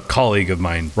 he's a colleague of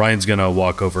mine. Ryan's gonna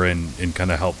walk over and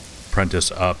kind of help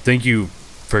Prentice up. Thank you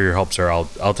for your help, sir.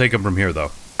 I'll take him from here,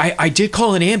 though. I did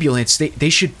call an ambulance. They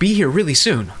should be here really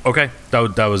soon. Okay,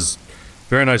 that was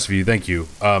very nice of you. Thank you.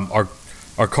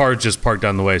 Our car just parked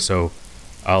down the way, so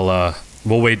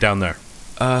we'll wait down there.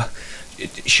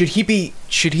 Should he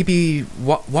be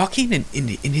walking in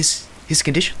his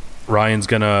condition? Ryan's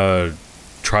gonna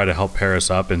try to help Paris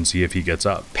up and see if he gets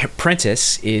up.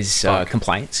 Prentice is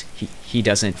compliant. He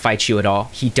doesn't fight you at all.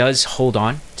 He does hold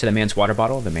on to the man's water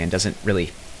bottle. The man doesn't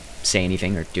really say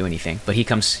anything or do anything, but he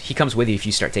comes with you if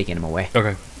you start taking him away.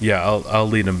 Okay. Yeah, I'll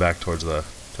lead him back towards the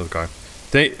car.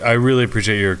 I really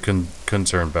appreciate your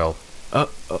concern, Bill.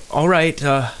 All right.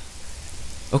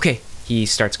 Okay. He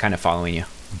starts kind of following you.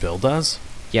 Bill does?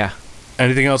 Yeah.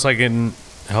 Anything else I can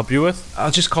help you with?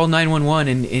 I'll just call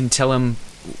 911 and tell him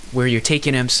where you're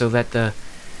taking him so that the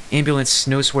ambulance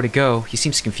knows where to go. He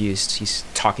seems confused. He's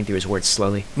talking through his words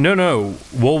slowly. No.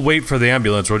 We'll wait for the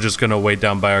ambulance. We're just going to wait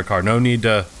down by our car. No need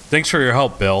to... Thanks for your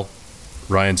help, Bill.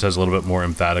 Ryan says a little bit more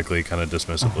emphatically, kind of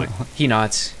dismissively. He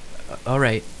nods. All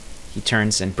right. He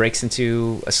turns and breaks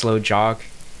into a slow jog,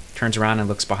 turns around and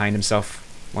looks behind himself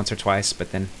once or twice,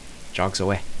 but then jogs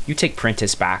away. You take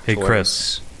Prentice back. Hey,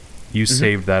 Chris, you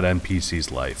saved that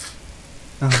NPC's life.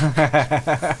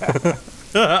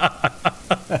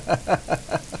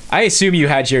 I assume you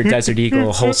had your Desert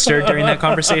Eagle holstered during that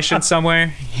conversation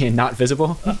somewhere and not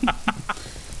visible.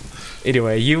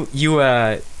 Anyway, you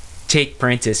take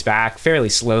Prentice back fairly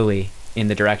slowly in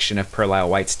the direction of Pearlisle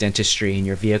White's dentistry in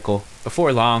your vehicle.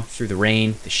 Before long, through the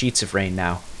rain, the sheets of rain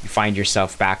now, you find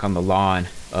yourself back on the lawn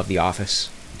of the office.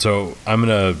 So I'm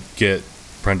going to get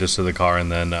Prentice to the car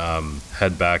and then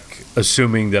head back,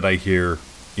 assuming that I hear,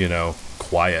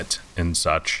 quiet and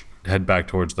such, head back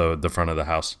towards the front of the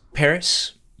house.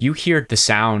 Paris, you hear the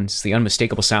sounds, the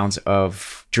unmistakable sounds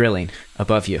of drilling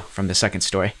above you from the second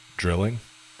story. Drilling?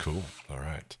 Cool. All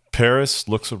right. Paris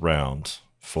looks around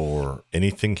for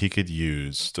anything he could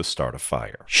use to start a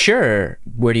fire. Sure.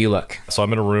 Where do you look? So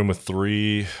I'm in a room with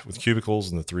cubicles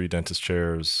and the 3 dentist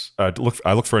chairs. I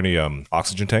look for any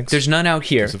oxygen tanks. There's none out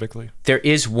here. Specifically. There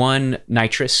is one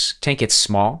nitrous tank. It's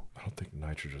small. I don't think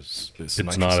nitrous is.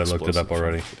 It's not. I looked it up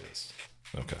already. It is.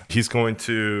 Okay. He's going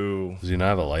to. Does he not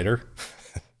have a lighter?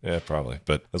 Yeah, probably.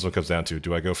 But that's what it comes down to.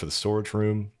 Do I go for the storage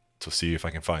room to see if I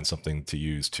can find something to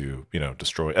use to,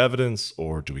 destroy evidence,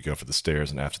 or do we go for the stairs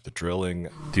and after the drilling?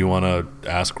 Do you want to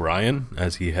ask Ryan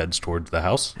as he heads towards the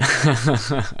house?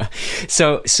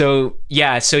 So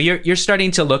you're starting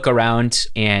to look around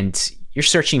and you're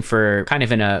searching for kind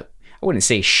of I wouldn't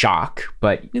say shock,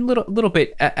 but a little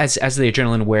bit as the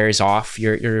adrenaline wears off.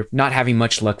 You're not having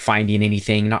much luck finding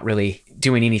anything, not really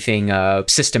doing anything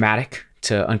systematic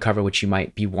to uncover what you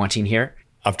might be wanting here.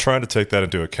 I'm trying to take that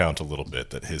into account a little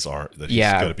bit, that he's got to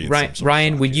be in some sort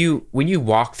Ryan, of when you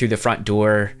walk through the front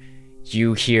door,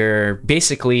 you hear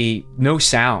basically no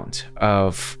sound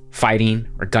of fighting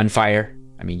or gunfire.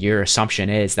 I mean, your assumption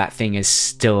is that thing is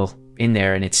still in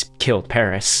there and it's killed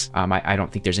Paris. I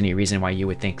don't think there's any reason why you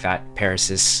would think that Paris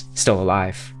is still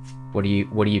alive. What are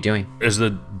you doing? Is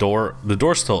the door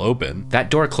still open?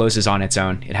 That door closes on its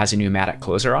own. It has a pneumatic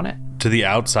closer on it. To the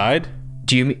outside?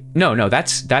 Do you mean no,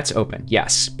 that's open,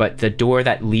 yes, but the door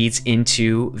that leads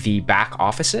into the back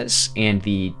offices and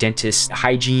the dentist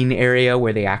hygiene area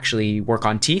where they actually work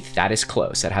on teeth, that is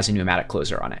closed. That has a pneumatic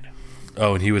closer on it.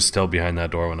 Oh, and he was still behind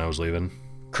that door when I was leaving?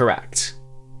 Correct.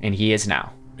 And he is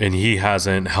now. And he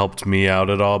hasn't helped me out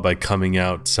at all by coming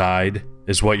outside,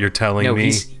 is what you're telling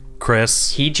me,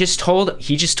 Chris? He just told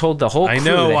the whole crew I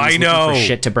know, that he's looking for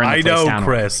shit to burn the place down.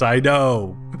 Chris, I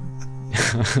know.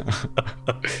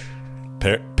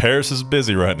 Paris is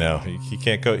busy right now. He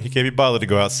can't go. He can't be bothered to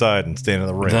go outside and stand in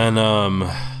the rain. Then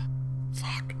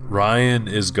Ryan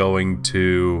is going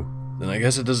to. Then I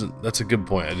guess it doesn't. That's a good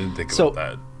point. I didn't think about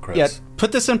that, Chris. Yeah,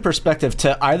 put this in perspective.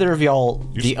 To either of y'all,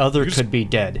 the other could be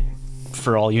dead,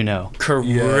 for all you know.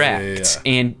 Correct.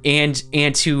 Yeah.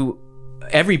 And to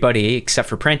everybody except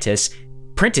for Prentice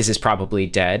is probably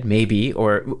dead, maybe,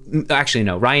 or actually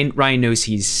no. Ryan knows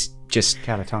he's just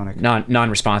catatonic,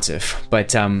 non-responsive,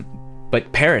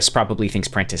 but Paris probably thinks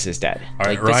Prentice is dead. All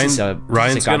right, this is a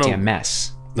goddamn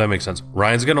mess. That makes sense.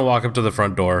 Ryan's gonna walk up to the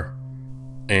front door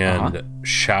and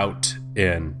shout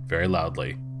in very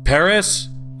loudly, "Paris!"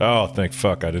 Oh, thank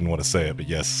fuck! I didn't want to say it, but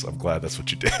yes, I'm glad that's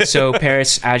what you did. So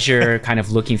Paris, as you're kind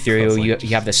of looking through, you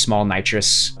have this small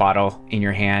nitrous bottle in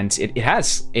your hand. It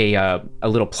has a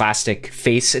little plastic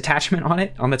face attachment on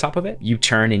it, on the top of it. You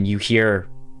turn and you hear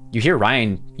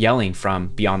Ryan yelling from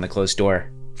beyond the closed door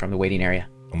from the waiting area.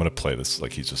 I'm gonna play this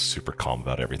like he's just super calm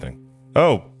about everything.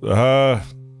 Oh,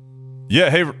 yeah.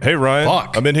 Hey, Ryan.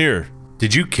 Fuck. I'm in here.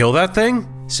 Did you kill that thing?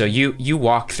 So you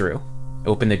walk through,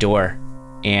 open the door,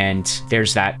 and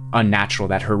there's that unnatural,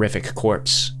 that horrific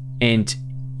corpse. And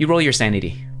you roll your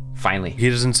sanity, finally. He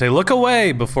doesn't say, "Look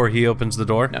away," before he opens the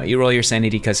door? No, you roll your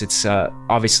sanity because it's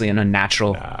obviously an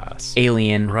unnatural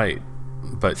alien right.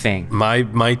 But thing. My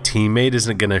teammate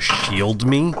isn't going to shield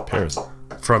me Paris.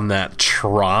 from that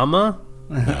trauma?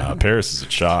 Paris is in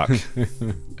shock.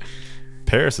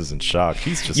 Paris is in shock.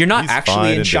 You're not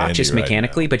actually in shock, dandy just right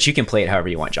mechanically, now. but you can play it however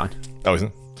you want, John. Oh,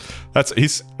 isn't?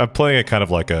 I'm playing it kind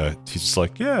of like he's just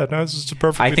like, yeah, no, this is a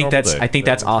perfect. I think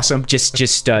that's awesome.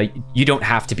 Just you don't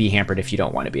have to be hampered if you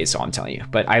don't want to be, is all I'm telling you.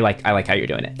 But I like how you're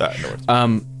doing it.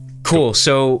 No, cool.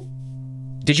 So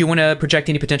did you want to project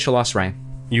any potential loss, Ryan?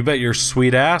 You bet your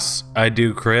sweet ass I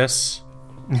do, Chris.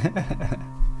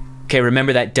 Okay,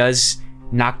 remember that does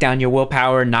knock down your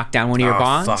willpower, knock down one of your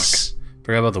bonds. Fuck.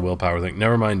 Forgot about the willpower thing.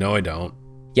 Never mind. No, I don't.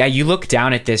 Yeah, you look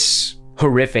down at this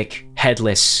horrific,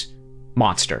 headless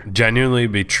monster. Genuinely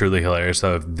be truly hilarious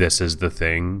though if this is the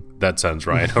thing that sends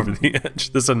Ryan over the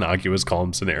edge. This innocuous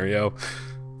calm scenario.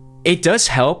 It does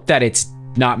help that it's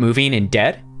not moving and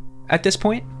dead at this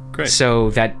point. Great. So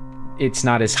that it's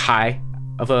not as high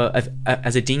of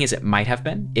as a ding as it might have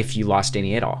been if you lost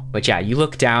any at all. But yeah, you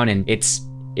look down and it's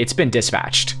been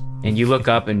dispatched. And you look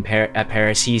up and at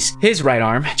Paris, his right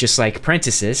arm, just like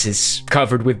Prentice's, is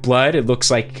covered with blood. It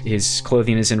looks like his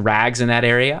clothing is in rags in that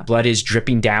area. Blood is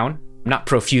dripping down, not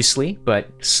profusely, but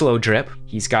slow drip.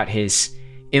 He's got his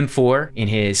M4 in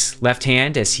his left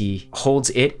hand as he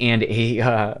holds it and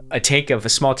a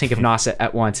small tank of NOS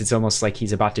at once. It's almost like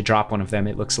he's about to drop one of them.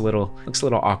 It looks a little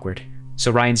awkward. So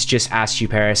Ryan's just asked you,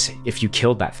 Paris, if you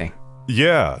killed that thing.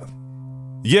 Yeah.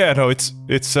 No, it's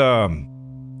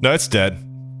dead.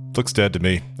 Looks dead to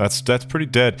me. That's pretty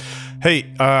dead.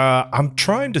 Hey, I'm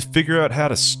trying to figure out how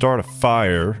to start a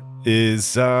fire.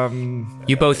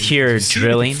 You both hear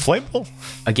drilling flammable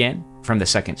again from the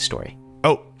second story.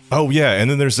 Oh, Oh yeah, and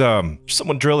then there's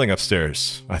someone drilling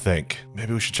upstairs, I think.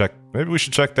 Maybe we should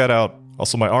check that out.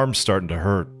 Also, my arm's starting to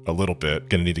hurt a little bit.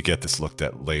 Gonna need to get this looked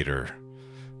at later,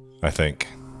 I think.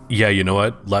 Yeah, you know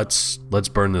what? Let's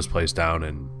burn this place down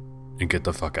and get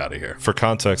the fuck out of here. For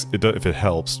context, if it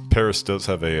helps, Paris does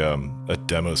have a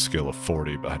demo skill of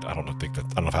 40, but I don't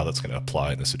know how that's going to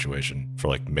apply in this situation for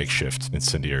like makeshift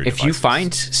incendiary If devices. you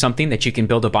find something that you can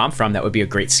build a bomb from, that would be a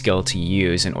great skill to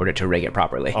use in order to rig it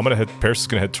properly. Paris is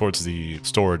gonna head towards the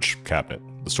storage cabinet,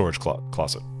 the storage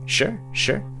closet. Sure.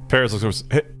 Paris looks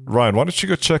over. Hey, Ryan, why don't you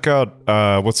go check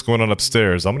out what's going on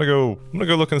upstairs? I'm gonna go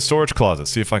look in the storage closet,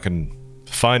 see if I can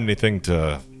find anything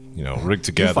to rig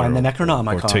together. find the or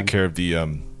Necronomicon. take care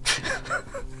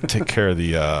of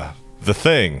the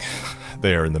thing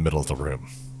there in the middle of the room.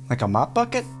 Like a mop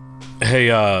bucket? Hey,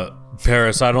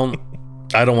 Paris, I don't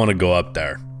want to go up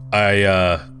there.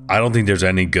 I don't think there's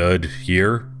any good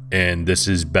here, and this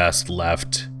is best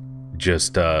left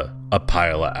just a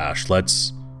pile of ash.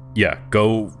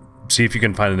 Go see if you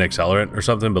can find an accelerant or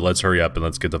something, but let's hurry up and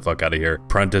let's get the fuck out of here.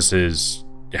 Prentice is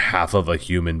half of a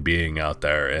human being out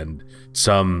there, and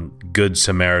some good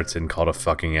Samaritan called a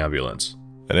fucking ambulance.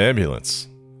 An ambulance?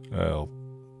 Oh,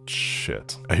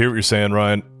 shit. I hear what you're saying,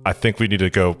 Ryan. I think we need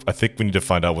to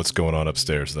find out what's going on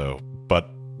upstairs, though. But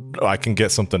I can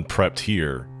get something prepped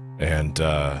here and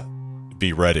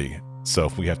be ready. So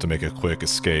if we have to make a quick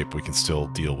escape, we can still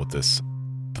deal with this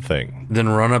thing. Then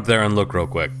run up there and look real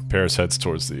quick. Paris heads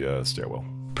towards the stairwell.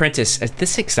 Prentice, at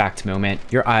this exact moment,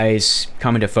 your eyes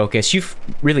come into focus. You've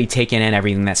really taken in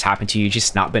everything that's happened to you,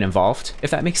 just not been involved,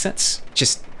 if that makes sense.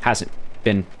 Just hasn't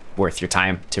been worth your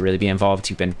time to really be involved.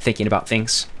 You've been thinking about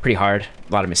things pretty hard.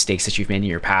 A lot of mistakes that you've made in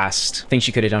your past, things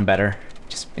you could have done better.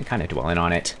 Just been kind of dwelling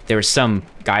on it. There was some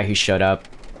guy who showed up.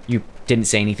 You didn't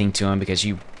say anything to him because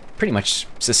you pretty much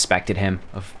suspected him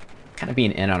of kind of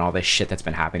being in on all this shit that's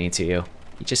been happening to you.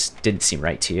 He just didn't seem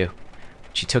right to you.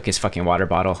 She took his fucking water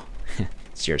bottle.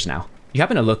 It's yours now. You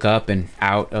happen to look up and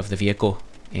out of the vehicle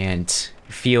and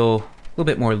you feel a little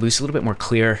bit more loose, a little bit more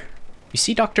clear. You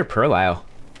see Dr. Perlisle.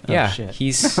 Yeah, shit.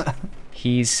 he's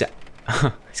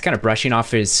kind of brushing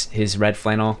off his red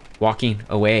flannel, walking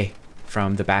away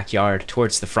from the backyard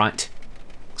towards the front.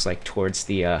 Looks like towards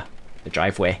the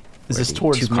driveway. Is where this the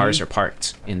towards two cars me? are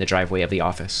parked in the driveway of the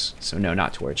office. So no,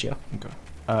 not towards you.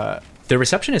 Okay. The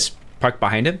receptionist parked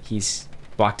behind him. He's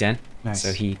blocked in. Nice.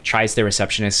 So he tries the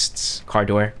receptionist's car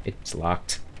door. It's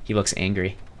locked. He looks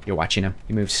angry. You're watching him.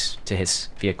 He moves to his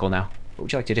vehicle now. What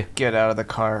would you like to do? Get out of the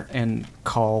car and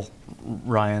call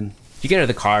Ryan. You get out of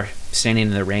the car, standing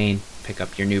in the rain, pick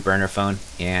up your new burner phone,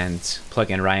 and plug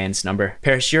in Ryan's number.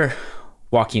 Paris, you're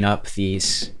walking up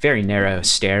these very narrow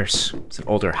stairs. It's an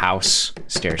older house.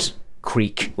 Stairs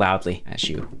creak loudly as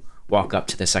you walk up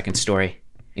to the second story.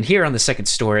 And here on the second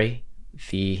story,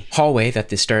 the hallway that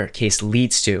the staircase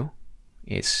leads to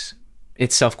is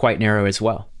itself quite narrow as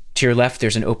well. To your left,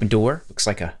 there's an open door. Looks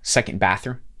like a second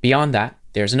bathroom. Beyond that,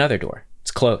 there's another door.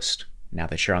 It's closed. Now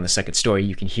that you're on the second story,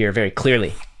 you can hear very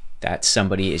clearly that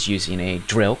somebody is using a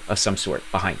drill of some sort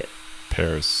behind it.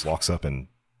 Paris walks up and,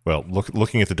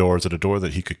 looking at the door, is it a door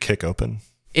that he could kick open?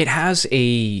 It has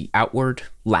a outward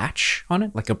latch on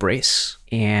it, like a brace,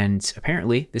 and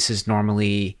apparently this is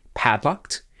normally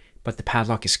padlocked, but the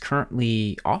padlock is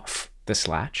currently off this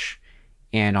latch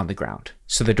and on the ground.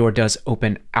 So the door does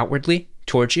open outwardly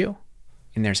towards you,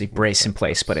 and there's a brace in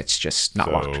place, but it's just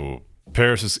not locked. So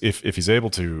Paris is, if he's able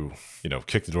to,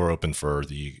 kick the door open for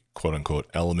the quote unquote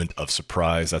element of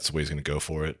surprise, that's the way he's going to go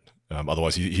for it.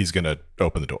 Otherwise, he's going to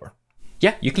open the door.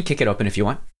 Yeah, you can kick it open if you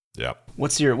want. Yeah.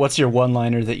 What's your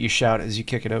one-liner that you shout as you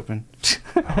kick it open?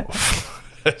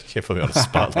 Can't put me on a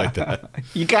spot like that.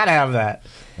 You gotta have that.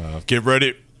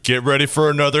 Get ready for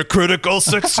another critical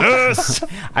success.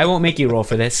 I won't make you roll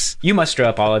for this. You muster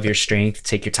up all of your strength,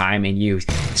 take your time, and you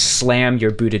slam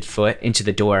your booted foot into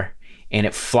the door, and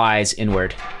it flies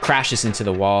inward, crashes into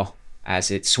the wall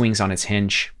as it swings on its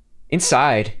hinge.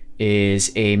 Inside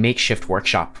is a makeshift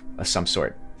workshop of some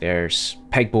sort. There's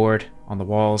pegboard on the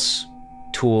walls,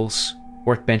 tools,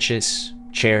 workbenches,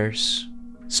 chairs,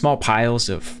 small piles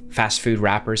of fast food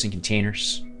wrappers and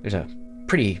containers. There's a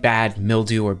pretty bad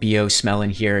mildew or BO smell in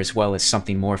here, as well as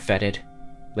something more fetid.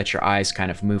 Let your eyes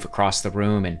kind of move across the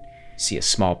room and see a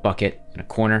small bucket in a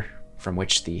corner from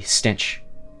which the stench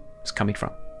is coming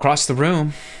from. Across the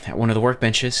room, at one of the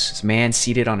workbenches, is a man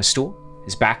seated on a stool,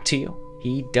 his back to you.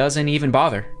 He doesn't even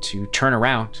bother to turn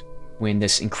around when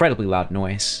this incredibly loud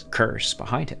noise occurs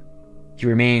behind him. He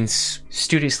remains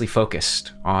studiously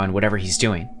focused on whatever he's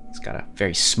doing. He's got a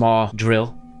very small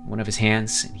drill in one of his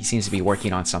hands, and he seems to be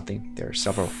working on something. There are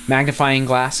several magnifying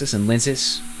glasses and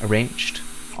lenses arranged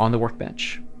on the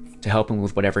workbench. to help him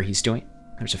with whatever he's doing.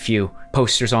 There's a few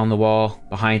posters on the wall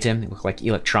behind him. They look like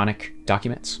electronic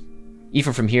documents.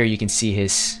 Even from here, you can see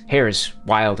his hair is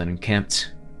wild and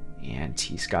unkempt, and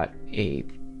he's got a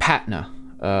patina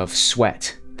of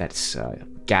sweat that's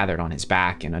gathered on his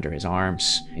back and under his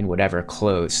arms in whatever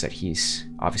clothes that he's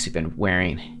obviously been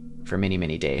wearing for many,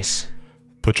 many days.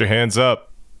 Put your hands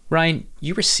up. Ryan,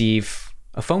 you receive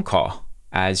a phone call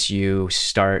as you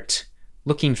start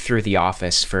looking through the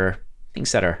office for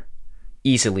things that are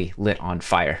easily lit on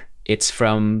fire. It's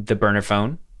from the burner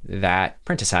phone that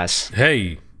Prentice has.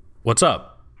 Hey, what's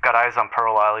up? Got eyes on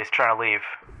Pearl. He's trying to leave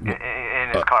in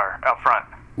his car out front.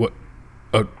 What?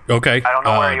 Oh, okay. I don't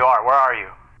know where you are. Where are you?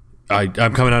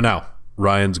 I'm coming out now.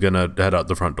 Ryan's gonna head out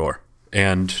the front door,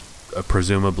 and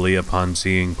presumably upon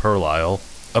seeing Pearlisle,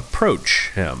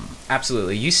 approach him.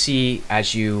 Absolutely. You see,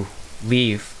 as you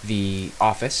leave the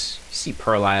office, you see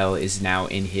Pearlisle is now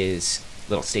in his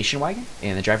little station wagon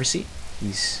in the driver's seat.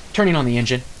 He's turning on the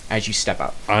engine as you step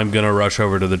out. I'm gonna rush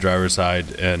over to the driver's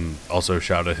side and also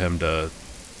shout at him to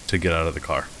get out of the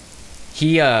car.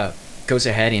 He goes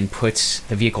ahead and puts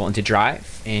the vehicle into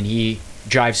drive, and he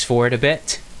drives forward a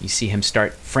bit. You see him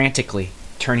start frantically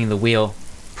turning the wheel,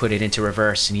 put it into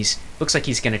reverse, and looks like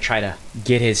he's going to try to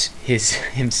get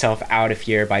himself out of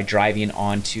here by driving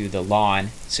onto the lawn,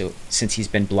 so since he's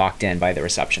been blocked in by the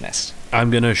receptionist.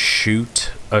 I'm going to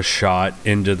shoot a shot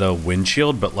into the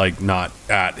windshield, but like not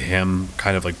at him,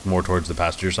 kind of like more towards the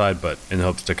passenger side, but in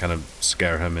hopes to kind of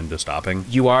scare him into stopping.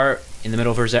 You are in the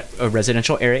middle of a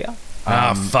residential area.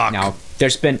 Fuck. Now,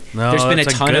 there's been a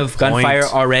ton of gunfire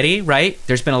already, right?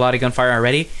 There's been a lot of gunfire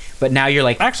already, but now you're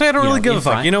like... Actually, I don't really give a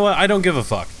fuck. You know what? I don't give a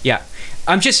fuck. Yeah.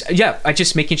 I'm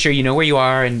just making sure you know where you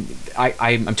are, and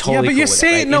I'm totally Yeah, but cool you with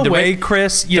say it, it right? in a way,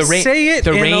 Chris. You say it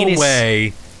in a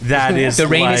way that is the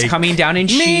rain like, is coming down in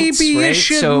sheets, maybe right? you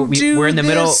shouldn't So we're in the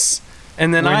middle, this.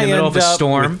 And then I middle end of a up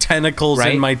storm, with tentacles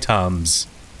right? in my tums.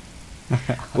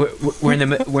 we're in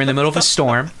the middle of a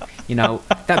storm. You know,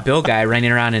 that Bill guy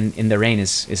running around in the rain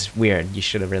is weird. You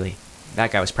should have really.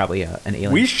 That guy was probably an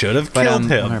alien. We should have killed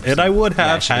him, 100%. and I would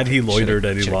have Yeah, had he loitered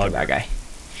any should've longer. killed that guy.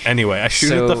 Anyway, I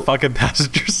shoot at the fucking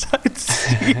passenger side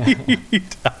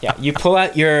seat. Yeah, you pull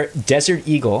out your Desert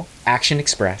Eagle Action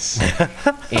Express,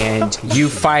 and you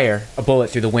fire a bullet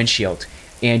through the windshield.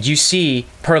 And you see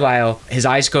Pearlisle, his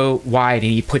eyes go wide,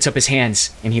 and he puts up his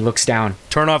hands, and he looks down.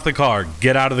 Turn off the car.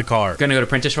 Get out of the car. Gonna go to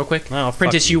Prentice real quick? Oh, fuck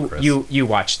Prentice, you, Chris. you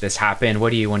watch this happen.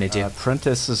 What do you want to do?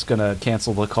 Prentice is going to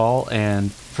cancel the call and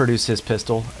produce his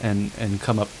pistol and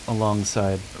come up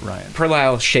alongside Ryan.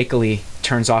 Pearlisle shakily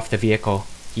turns off the vehicle.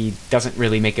 He doesn't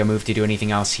really make a move to do anything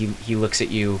else. He looks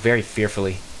at you very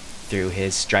fearfully through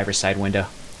his driver's side window.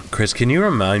 Chris, can you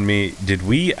remind me, did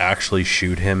we actually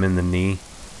shoot him in the knee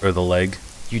or the leg?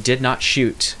 You did not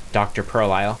shoot Dr.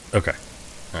 Pearlisle. Okay.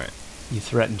 All right. You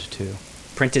threatened to.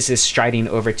 Prentice is striding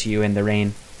over to you in the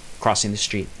rain, crossing the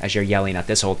street as you're yelling at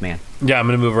this old man. Yeah, I'm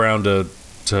going to move around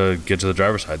to get to the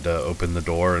driver's side to open the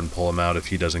door and pull him out if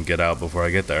he doesn't get out before I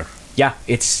get there. Yeah,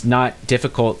 it's not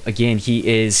difficult. Again, he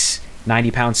is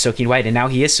 90 pounds soaking wet, and now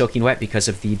he is soaking wet because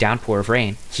of the downpour of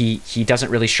rain. He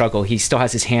doesn't really struggle. He still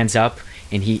has his hands up,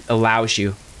 and he allows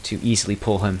you to easily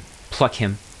pluck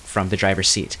him from the driver's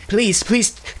seat. Please,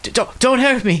 don't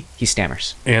hurt me, he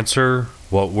stammers. Answer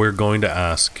what we're going to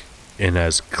ask in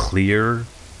as clear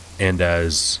and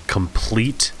as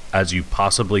complete as you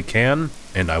possibly can,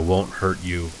 and I won't hurt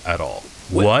you at all.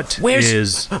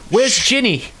 Where's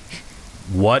Ginny?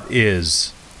 What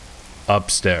is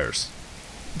upstairs?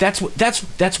 That's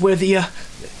where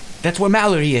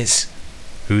Mallory is.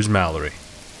 Who's Mallory?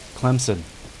 Clemson,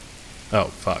 Oh,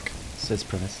 fuck. says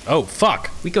Prentice. Oh, fuck.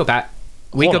 We go back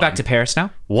to Paris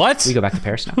now. What? We go back to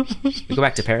Paris now.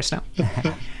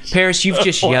 Paris, you've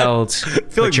just yelled, feel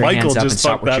put like your Michael hands up and just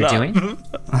stop what fucked you're that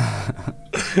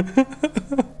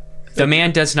doing. The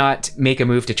man does not make a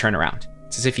move to turn around.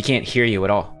 It's as if he can't hear you at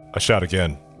all. I shout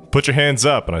again. Put your hands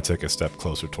up, and I take a step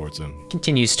closer towards him.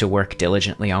 Continues to work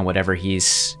diligently on whatever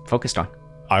he's focused on.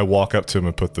 I walk up to him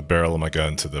and put the barrel of my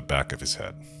gun to the back of his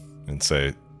head and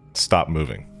say, "Stop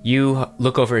moving." You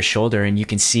look over his shoulder and you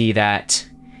can see that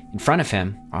in front of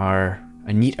him are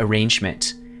a neat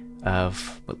arrangement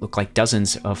of what look like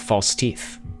dozens of false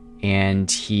teeth. And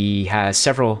he has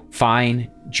several fine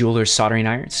jeweler's soldering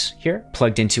irons here,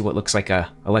 plugged into what looks like a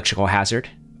electrical hazard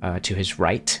to his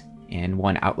right and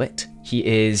one outlet. He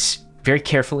is very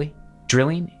carefully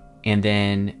drilling and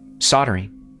then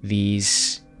soldering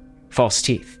these false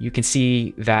teeth. You can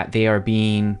see that they are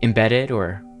being embedded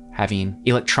or having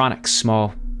electronics,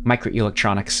 small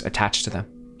microelectronics attached to them.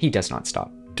 He does not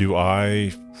stop. Do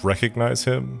I recognize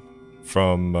him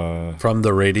from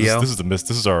the radio. This is the mist.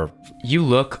 This is our. You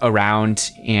look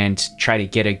around and try to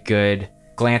get a good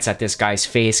glance at this guy's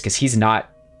face because he's not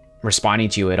responding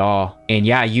to you at all. And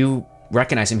yeah, you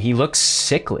recognize him. He looks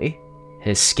sickly.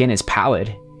 His skin is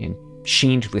pallid and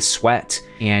sheened with sweat,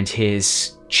 and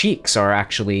his cheeks are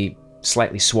actually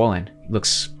slightly swollen. He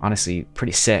looks honestly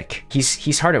pretty sick.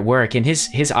 He's hard at work, and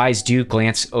his eyes do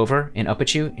glance over and up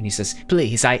at you, and he says,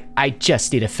 "Please, I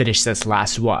just need to finish this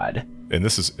last one." And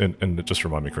this is, and just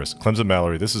remind me, Chris, Clemson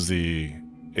Mallory, this is the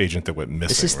agent that went missing,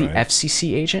 This is right? the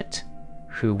FCC agent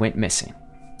who went missing.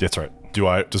 That's right.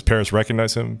 Does Paris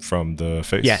recognize him from the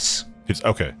face? Yes. He's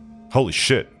okay. Holy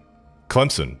shit.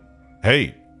 Clemson.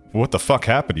 Hey, what the fuck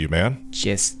happened to you, man?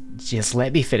 Just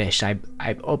let me finish. I'm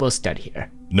almost done here.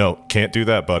 No, can't do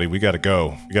that, buddy. We gotta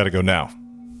go. We gotta go now.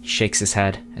 He shakes his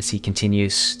head as he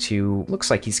continues to, looks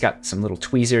like he's got some little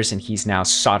tweezers and he's now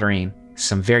soldering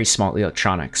some very small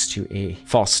electronics to a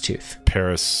false tooth.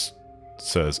 Paris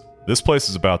says, this place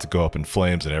is about to go up in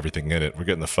flames and everything in it. We're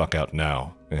getting the fuck out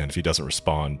now. And if he doesn't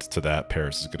respond to that,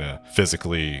 Paris is gonna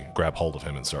physically grab hold of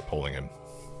him and start pulling him.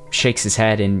 Shakes his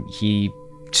head and he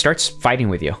starts fighting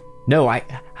with you. No, I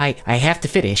have to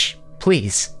finish.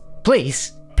 Please.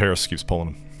 Paris keeps pulling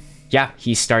him. Yeah,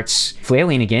 he starts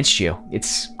flailing against you.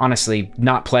 It's honestly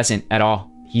not pleasant at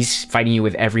all. He's fighting you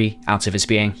with every ounce of his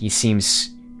being. He seems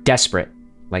desperate,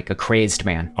 like a crazed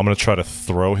man. I'm gonna try to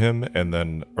throw him and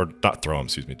then, or not throw him,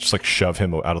 excuse me, just like shove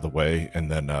him out of the way,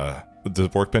 and then the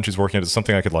workbench he's working at is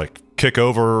something I could like kick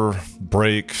over,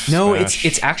 break. No, smash.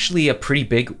 it's actually a pretty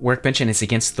big workbench and it's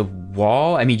against the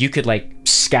wall. I mean, you could like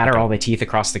scatter all the teeth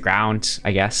across the ground,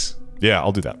 I guess. Yeah,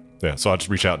 I'll do that. Yeah, so I'll just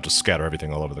reach out and just scatter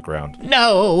everything all over the ground.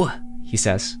 No, he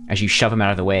says, as you shove him out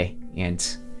of the way and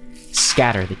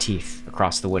scatter the teeth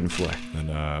across the wooden floor. And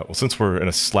well, since we're in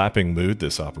a slapping mood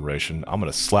this operation, I'm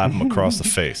gonna slap him across the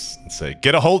face and say,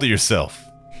 "Get a hold of yourself."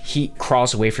 He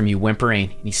crawls away from you, whimpering,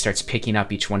 and he starts picking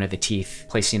up each one of the teeth,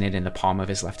 placing it in the palm of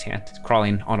his left hand,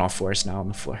 crawling on all fours now on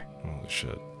the floor. Holy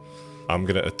shit. I'm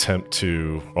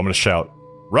gonna shout,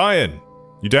 "Ryan,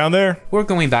 you down there?" We're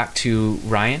going back to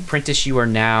Ryan. Prentice, you are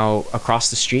now across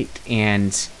the street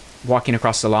and walking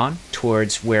across the lawn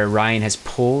towards where Ryan has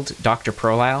pulled Dr.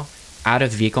 Perlisle out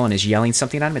of the vehicle and is yelling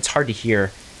something at him. It's hard to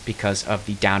hear because of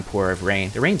the downpour of rain.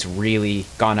 The rain's really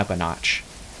gone up a notch.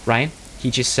 Ryan, he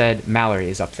just said Mallory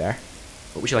is up there.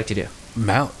 What would you like to do?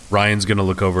 Ryan's gonna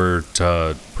look over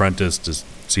to Prentice to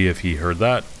see if he heard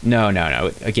that. No.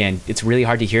 Again, it's really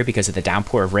hard to hear because of the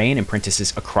downpour of rain, and Prentice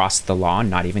is across the lawn,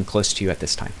 not even close to you at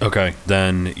this time. Okay,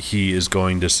 then he is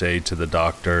going to say to the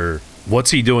doctor,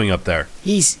 what's he doing up there?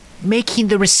 He's making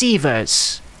the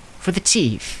receivers for the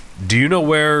teeth. Do you know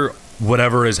where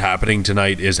whatever is happening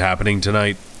tonight is happening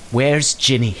tonight? Where's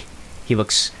Ginny? He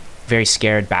looks very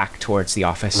scared back towards the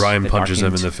office. Ryan the punches him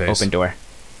in darkened the face. Open door.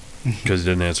 Because he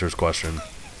didn't answer his question.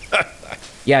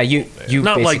 Yeah, you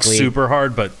Not like basically- super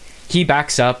hard, but He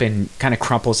backs up and kind of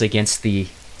crumples against the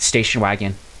station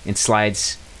wagon and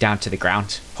slides down to the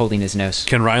ground, holding his nose.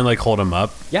 can Ryan like hold him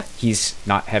up? Yeah, he's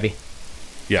not heavy.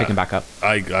 Yeah. Pick him back up.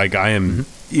 I am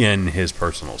in his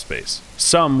personal space.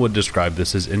 Some would describe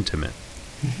this as intimate.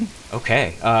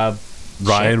 Okay.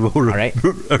 Ryan will. All right.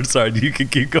 I'm sorry, you can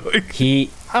keep going. He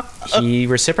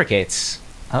reciprocates.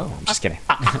 Oh, I'm just kidding.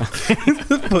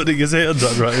 Putting his hands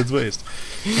on Ryan's waist.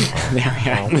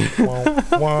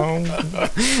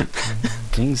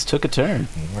 things took a turn.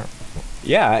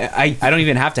 Yeah, I don't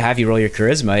even have to have you roll your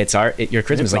charisma. Your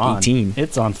charisma is like on. 18.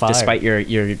 It's on fire. Despite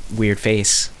your weird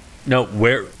face. No,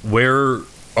 where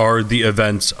are the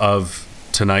events of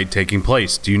tonight taking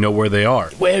place? Do you know where they are?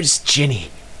 Where's Ginny? He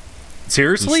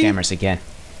Seriously? stammers again.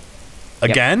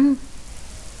 Again?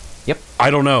 Yep. I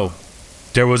don't know.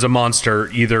 There was a monster.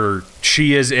 Either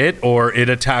she is it or it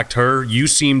attacked her. You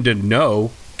seem to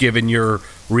know, given your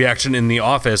reaction in the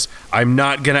office. I'm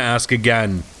not going to ask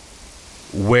again.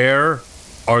 Where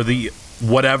are the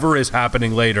whatever is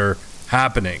happening later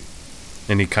happening?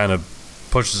 And he kind of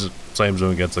slams him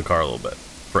against the car a little bit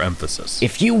for emphasis.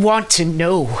 If you want to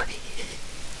know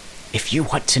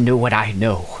what I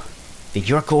know, then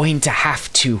you're going to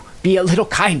have to be a little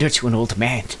kinder to an old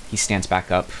man. He stands back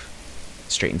up,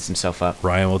 straightens himself up.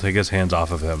 Ryan will take his hands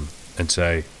off of him and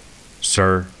say,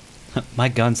 "Sir, My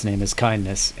gun's name is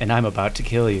Kindness, and I'm about to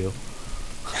kill you.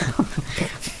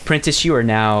 Prentice, you are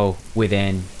now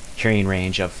within hearing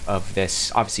range of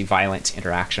this obviously violent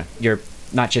interaction. You're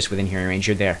not just within hearing range,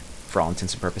 you're there for all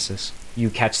intents and purposes. You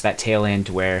catch that tail end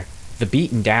where the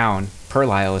beaten down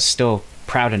Perlisle is still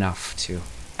proud enough to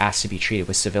ask to be treated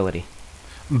with civility.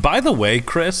 By the way,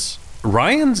 Chris,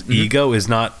 Ryan's ego is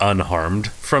not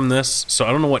unharmed from this, so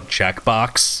I don't know what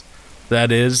checkbox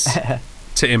that is.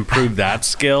 to improve that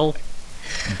skill,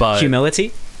 but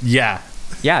Humility? yeah.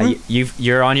 Yeah,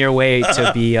 you're on your way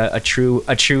to be a true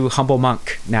humble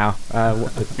monk now.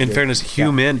 In fairness,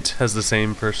 humint has the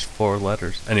same first 4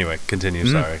 letters. Anyway, continue.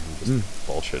 Sorry, I'm just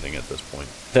bullshitting at this point.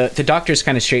 The doctor's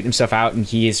kind of straightened himself out, and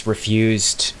he has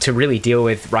refused to really deal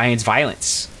with Ryan's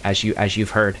violence, as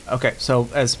you've heard. Okay, so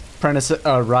as Prentice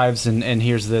arrives and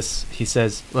hears this, he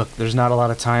says, "Look, there's not a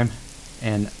lot of time,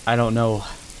 and I don't know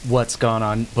what's gone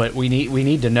on, but we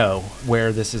need to know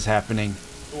where this is happening.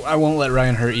 I won't let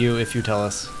Ryan hurt you if you tell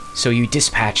us." So you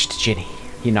dispatched Ginny.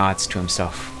 He nods to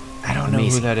himself. I don't know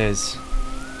who that is.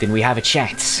 Then we have a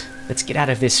chance. Let's get out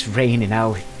of this rain, and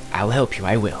I'll help you.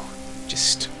 I will.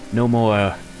 Just no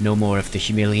more of the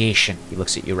humiliation. He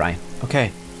looks at you, Ryan.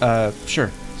 Okay,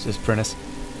 sure, says Prentice,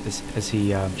 as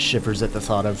he shivers at the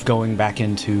thought of going back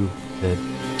into the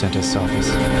dentist's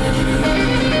office.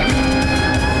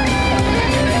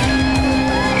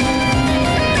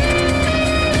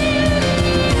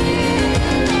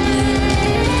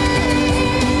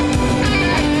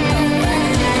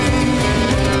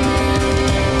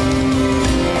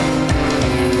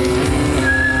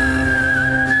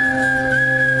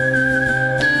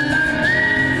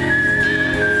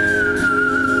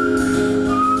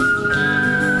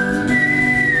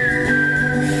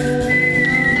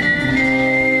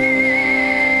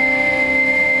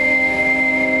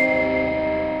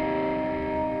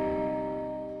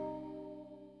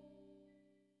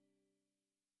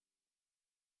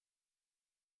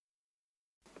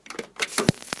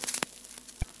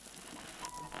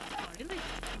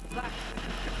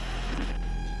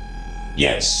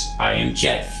 Yes, I am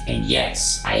Jeff, and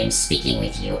yes, I am speaking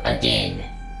with you again.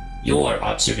 Your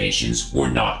observations were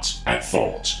not at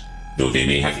fault, though they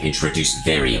may have introduced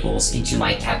variables into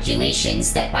my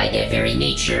calculations that by their very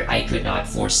nature I could not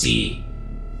foresee.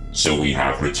 So we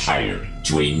have retired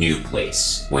to a new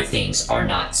place where things are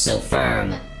not so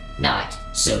firm, not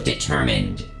so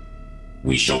determined.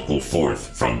 We shall pull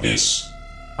forth from this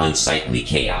unsightly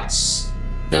chaos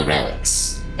the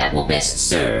relics that will best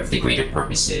serve the greater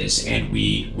purposes, and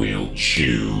we will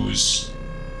choose.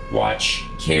 Watch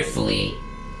carefully,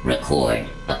 record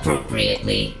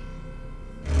appropriately.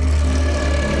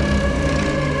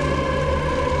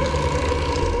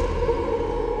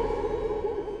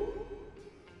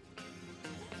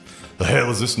 The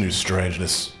hell is this new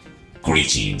strangeness?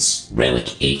 Greetings,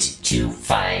 Relic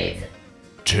 825.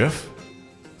 Jeff?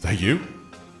 That you?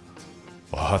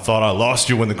 Well, I thought I lost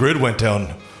you when the grid went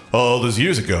down all those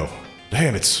years ago.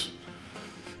 Damn, it's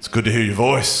good to hear your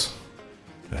voice.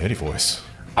 Any voice.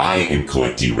 I am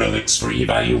collecting relics for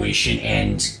evaluation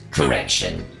and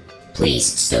correction. Please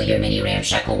stow your mini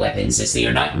ramshackle weapons, as they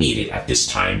are not needed at this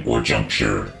time or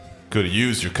juncture. Could have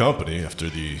used your company after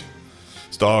the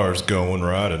stars going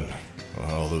right and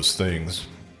all those things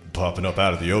popping up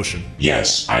out of the ocean.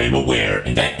 Yes, I am aware,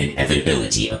 and that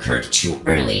inevitability occurred too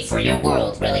early for your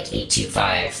world, Relic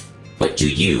 825. But do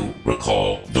you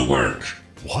recall the work?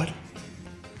 What?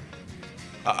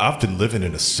 I've been living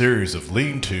in a series of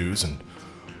lean-tos and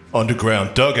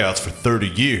underground dugouts for 30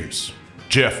 years.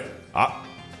 Jeff,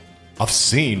 I've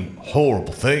seen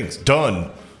horrible things,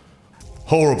 done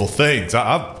horrible things.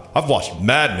 I've watched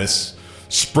madness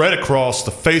spread across the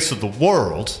face of the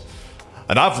world,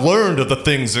 and I've learned of the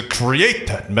things that create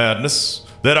that madness,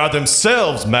 that are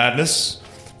themselves madness,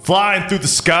 flying through the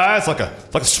skies like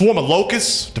a swarm of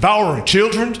locusts, devouring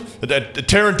children,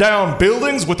 tearing down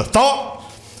buildings with a thought,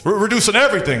 reducing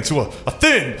everything to a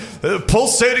thin,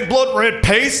 pulsating blood-red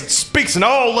paste that speaks in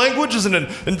all languages and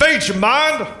invades your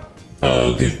mind.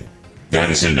 Ugh, that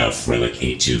is enough, Relic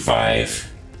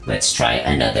 825. Let's try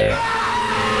another.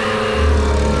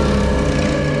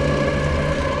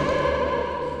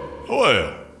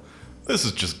 Well, this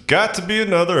has just got to be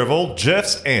another of old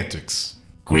Jeff's antics.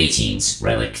 Greetings,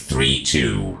 Relic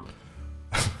 32.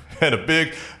 And a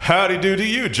big howdy-do to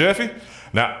you, Jeffy.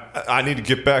 Now, I need to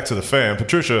get back to the fam.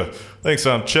 Patricia thinks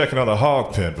I'm checking on the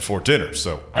hog pen before dinner,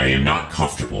 so... I am not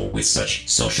comfortable with such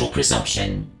social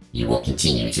presumption. You will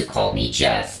continue to call me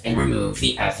Jeff and remove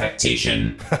the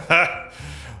affectation.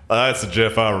 That's the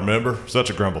Jeff I remember. Such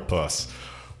a grumble puss.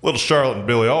 Little Charlotte and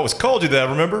Billy always called you that,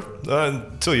 remember?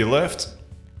 Until you left.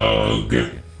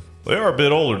 Ugh. They are a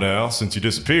bit older now since you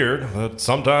disappeared, but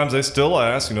sometimes they still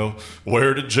ask,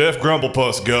 where did Jeff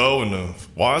Grumblepuss go, and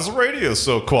why is the radio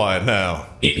so quiet now?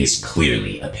 It is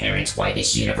clearly apparent why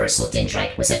this universal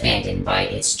dendrite was abandoned by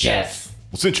its Jeff.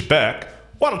 Well, since you're back,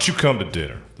 why don't you come to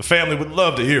dinner? The family would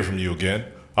love to hear from you again.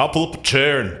 I'll pull up a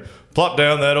chair and plop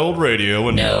down that old radio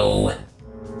and... No.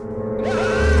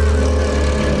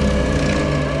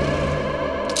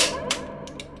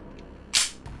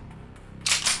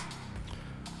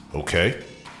 Okay.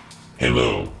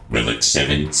 Hello, Relic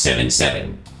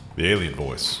 777. The alien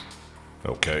voice.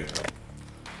 Okay.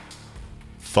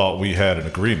 Thought we had an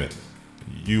agreement.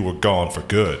 You were gone for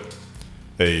good.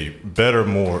 A better,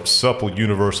 more supple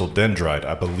universal dendrite,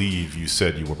 I believe you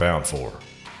said you were bound for.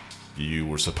 You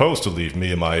were supposed to leave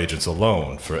me and my agents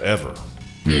alone forever.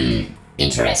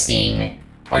 Interesting.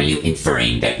 Are you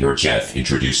inferring that your Jeff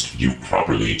introduced you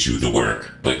properly to the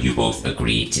work, but you both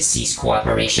agreed to cease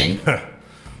cooperation?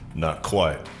 Not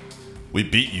quite. We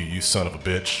beat you, you son of a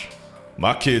bitch.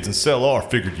 My kids in Cell R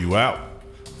figured you out.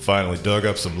 Finally dug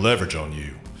up some leverage on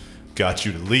you. Got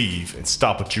you to leave and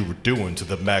stop what you were doing to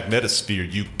the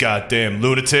magnetosphere, you goddamn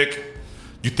lunatic.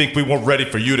 You think we weren't ready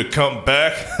for you to come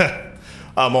back?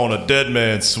 I'm on a dead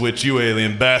man switch, you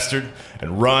alien bastard,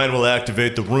 and Ryan will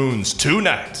activate the runes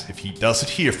tonight if he doesn't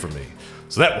hear from me.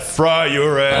 So that will fry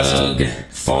your ass. Ugh,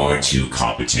 far too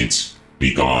competent.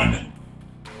 Be gone.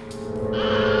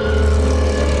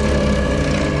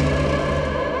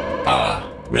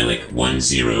 Relic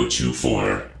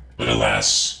 1024, but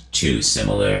alas, too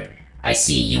similar. I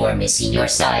see you are missing your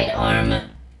sidearm.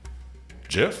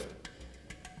 Jeff?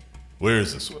 Where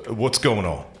is this? What's going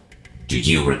on? Do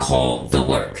you recall the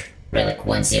work, Relic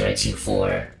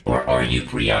 1024, or are you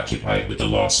preoccupied with the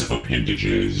loss of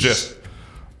appendages? Jeff,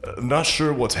 not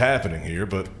sure what's happening here,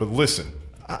 but listen,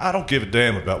 I don't give a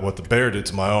damn about what the bear did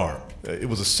to my arm. It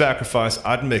was a sacrifice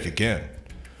I'd make again.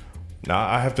 Now,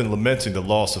 I have been lamenting the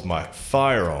loss of my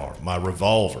firearm, my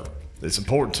revolver. It's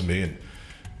important to me, and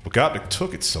Bogotnik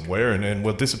took it somewhere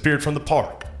and disappeared from the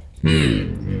park.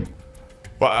 Well,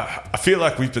 I feel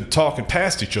like we've been talking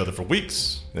past each other for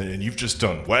weeks, and you've just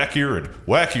done wackier and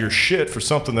wackier shit for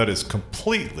something that is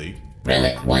completely...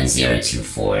 Relic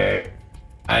 1024.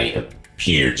 I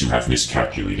appear to have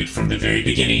miscalculated from the very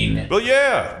beginning. Well,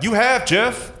 yeah, you have,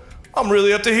 Jeff. I'm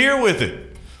really up to here with it.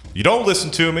 You don't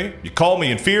listen to me. You call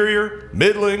me inferior,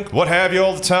 middling, what have you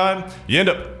all the time. You end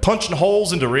up punching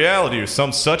holes into reality or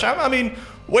some such. I mean,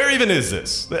 where even is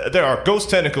this? There are ghost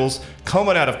tentacles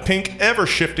coming out of pink,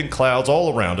 ever-shifting clouds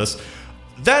all around us.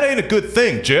 That ain't a good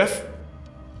thing, Jeff.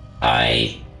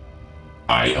 I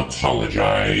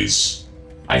apologize.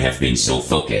 I have been so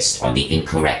focused on the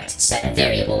incorrect set of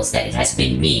variables that it has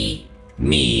been me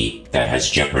that has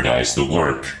jeopardized the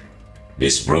work.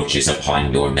 This broaches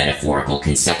upon your metaphorical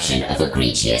conception of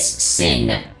egregious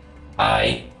sin.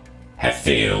 I have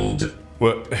failed.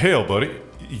 Well, hell, buddy,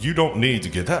 you don't need to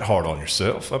get that hard on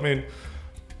yourself. I mean,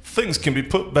 things can be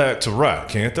put back to right,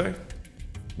 can't they?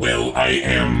 Well, I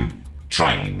am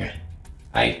trying.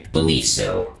 I believe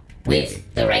so.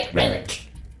 With the right relic.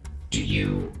 Do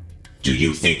you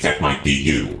think that might be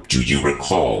you? Do you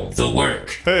recall the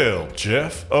work? Hell,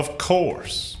 Jeff, of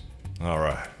course. All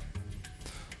right.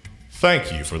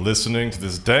 Thank you for listening to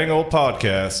this dang old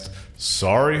podcast.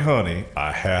 Sorry, honey,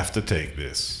 I have to take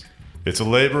this. It's a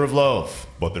labor of love,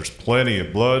 but there's plenty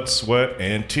of blood, sweat,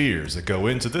 and tears that go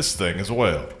into this thing as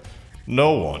well.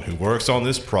 No one who works on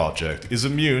this project is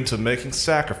immune to making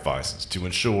sacrifices to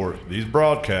ensure these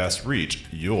broadcasts reach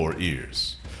your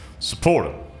ears.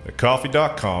 Support them at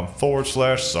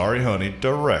coffee.com/sorryhoney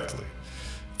directly.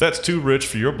 If that's too rich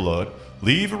for your blood,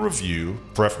 leave a review,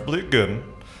 preferably a good one,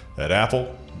 at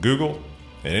Apple, Google,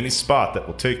 and any spot that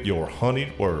will take your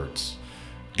honeyed words.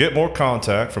 Get more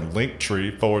contact from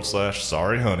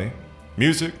linktree/sorryhoney.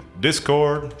 Music,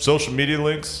 Discord, social media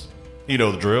links. You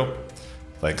know the drill.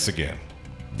 Thanks again.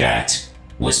 That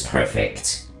was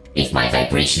perfect. If my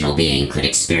vibrational being could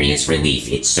experience relief,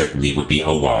 it certainly would be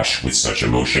awash with such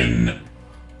emotion.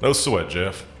 No sweat,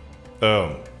 Jeff.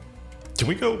 Can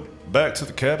we go back to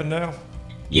the cabin now?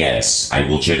 Yes, I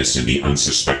will jettison the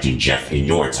unsuspecting Jeff in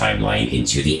your timeline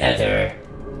into the other.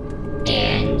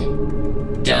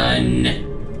 And done.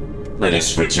 Let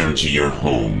us return to your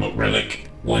home, Relic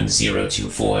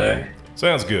 1024.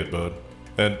 Sounds good, bud.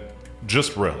 And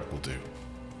just Relic will do.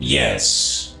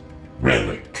 Yes,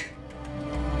 Relic.